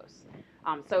even close.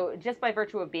 So just by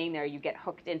virtue of being there, you get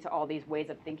hooked into all these ways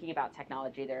of thinking about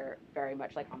technology. They're very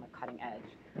much like on the cutting edge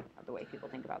of the way people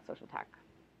think about social tech.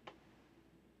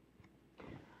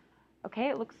 Okay,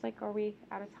 it looks like, are we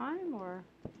out of time, or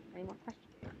any more questions?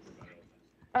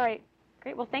 All right,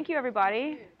 great. Well, thank you,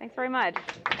 everybody. Thanks very much.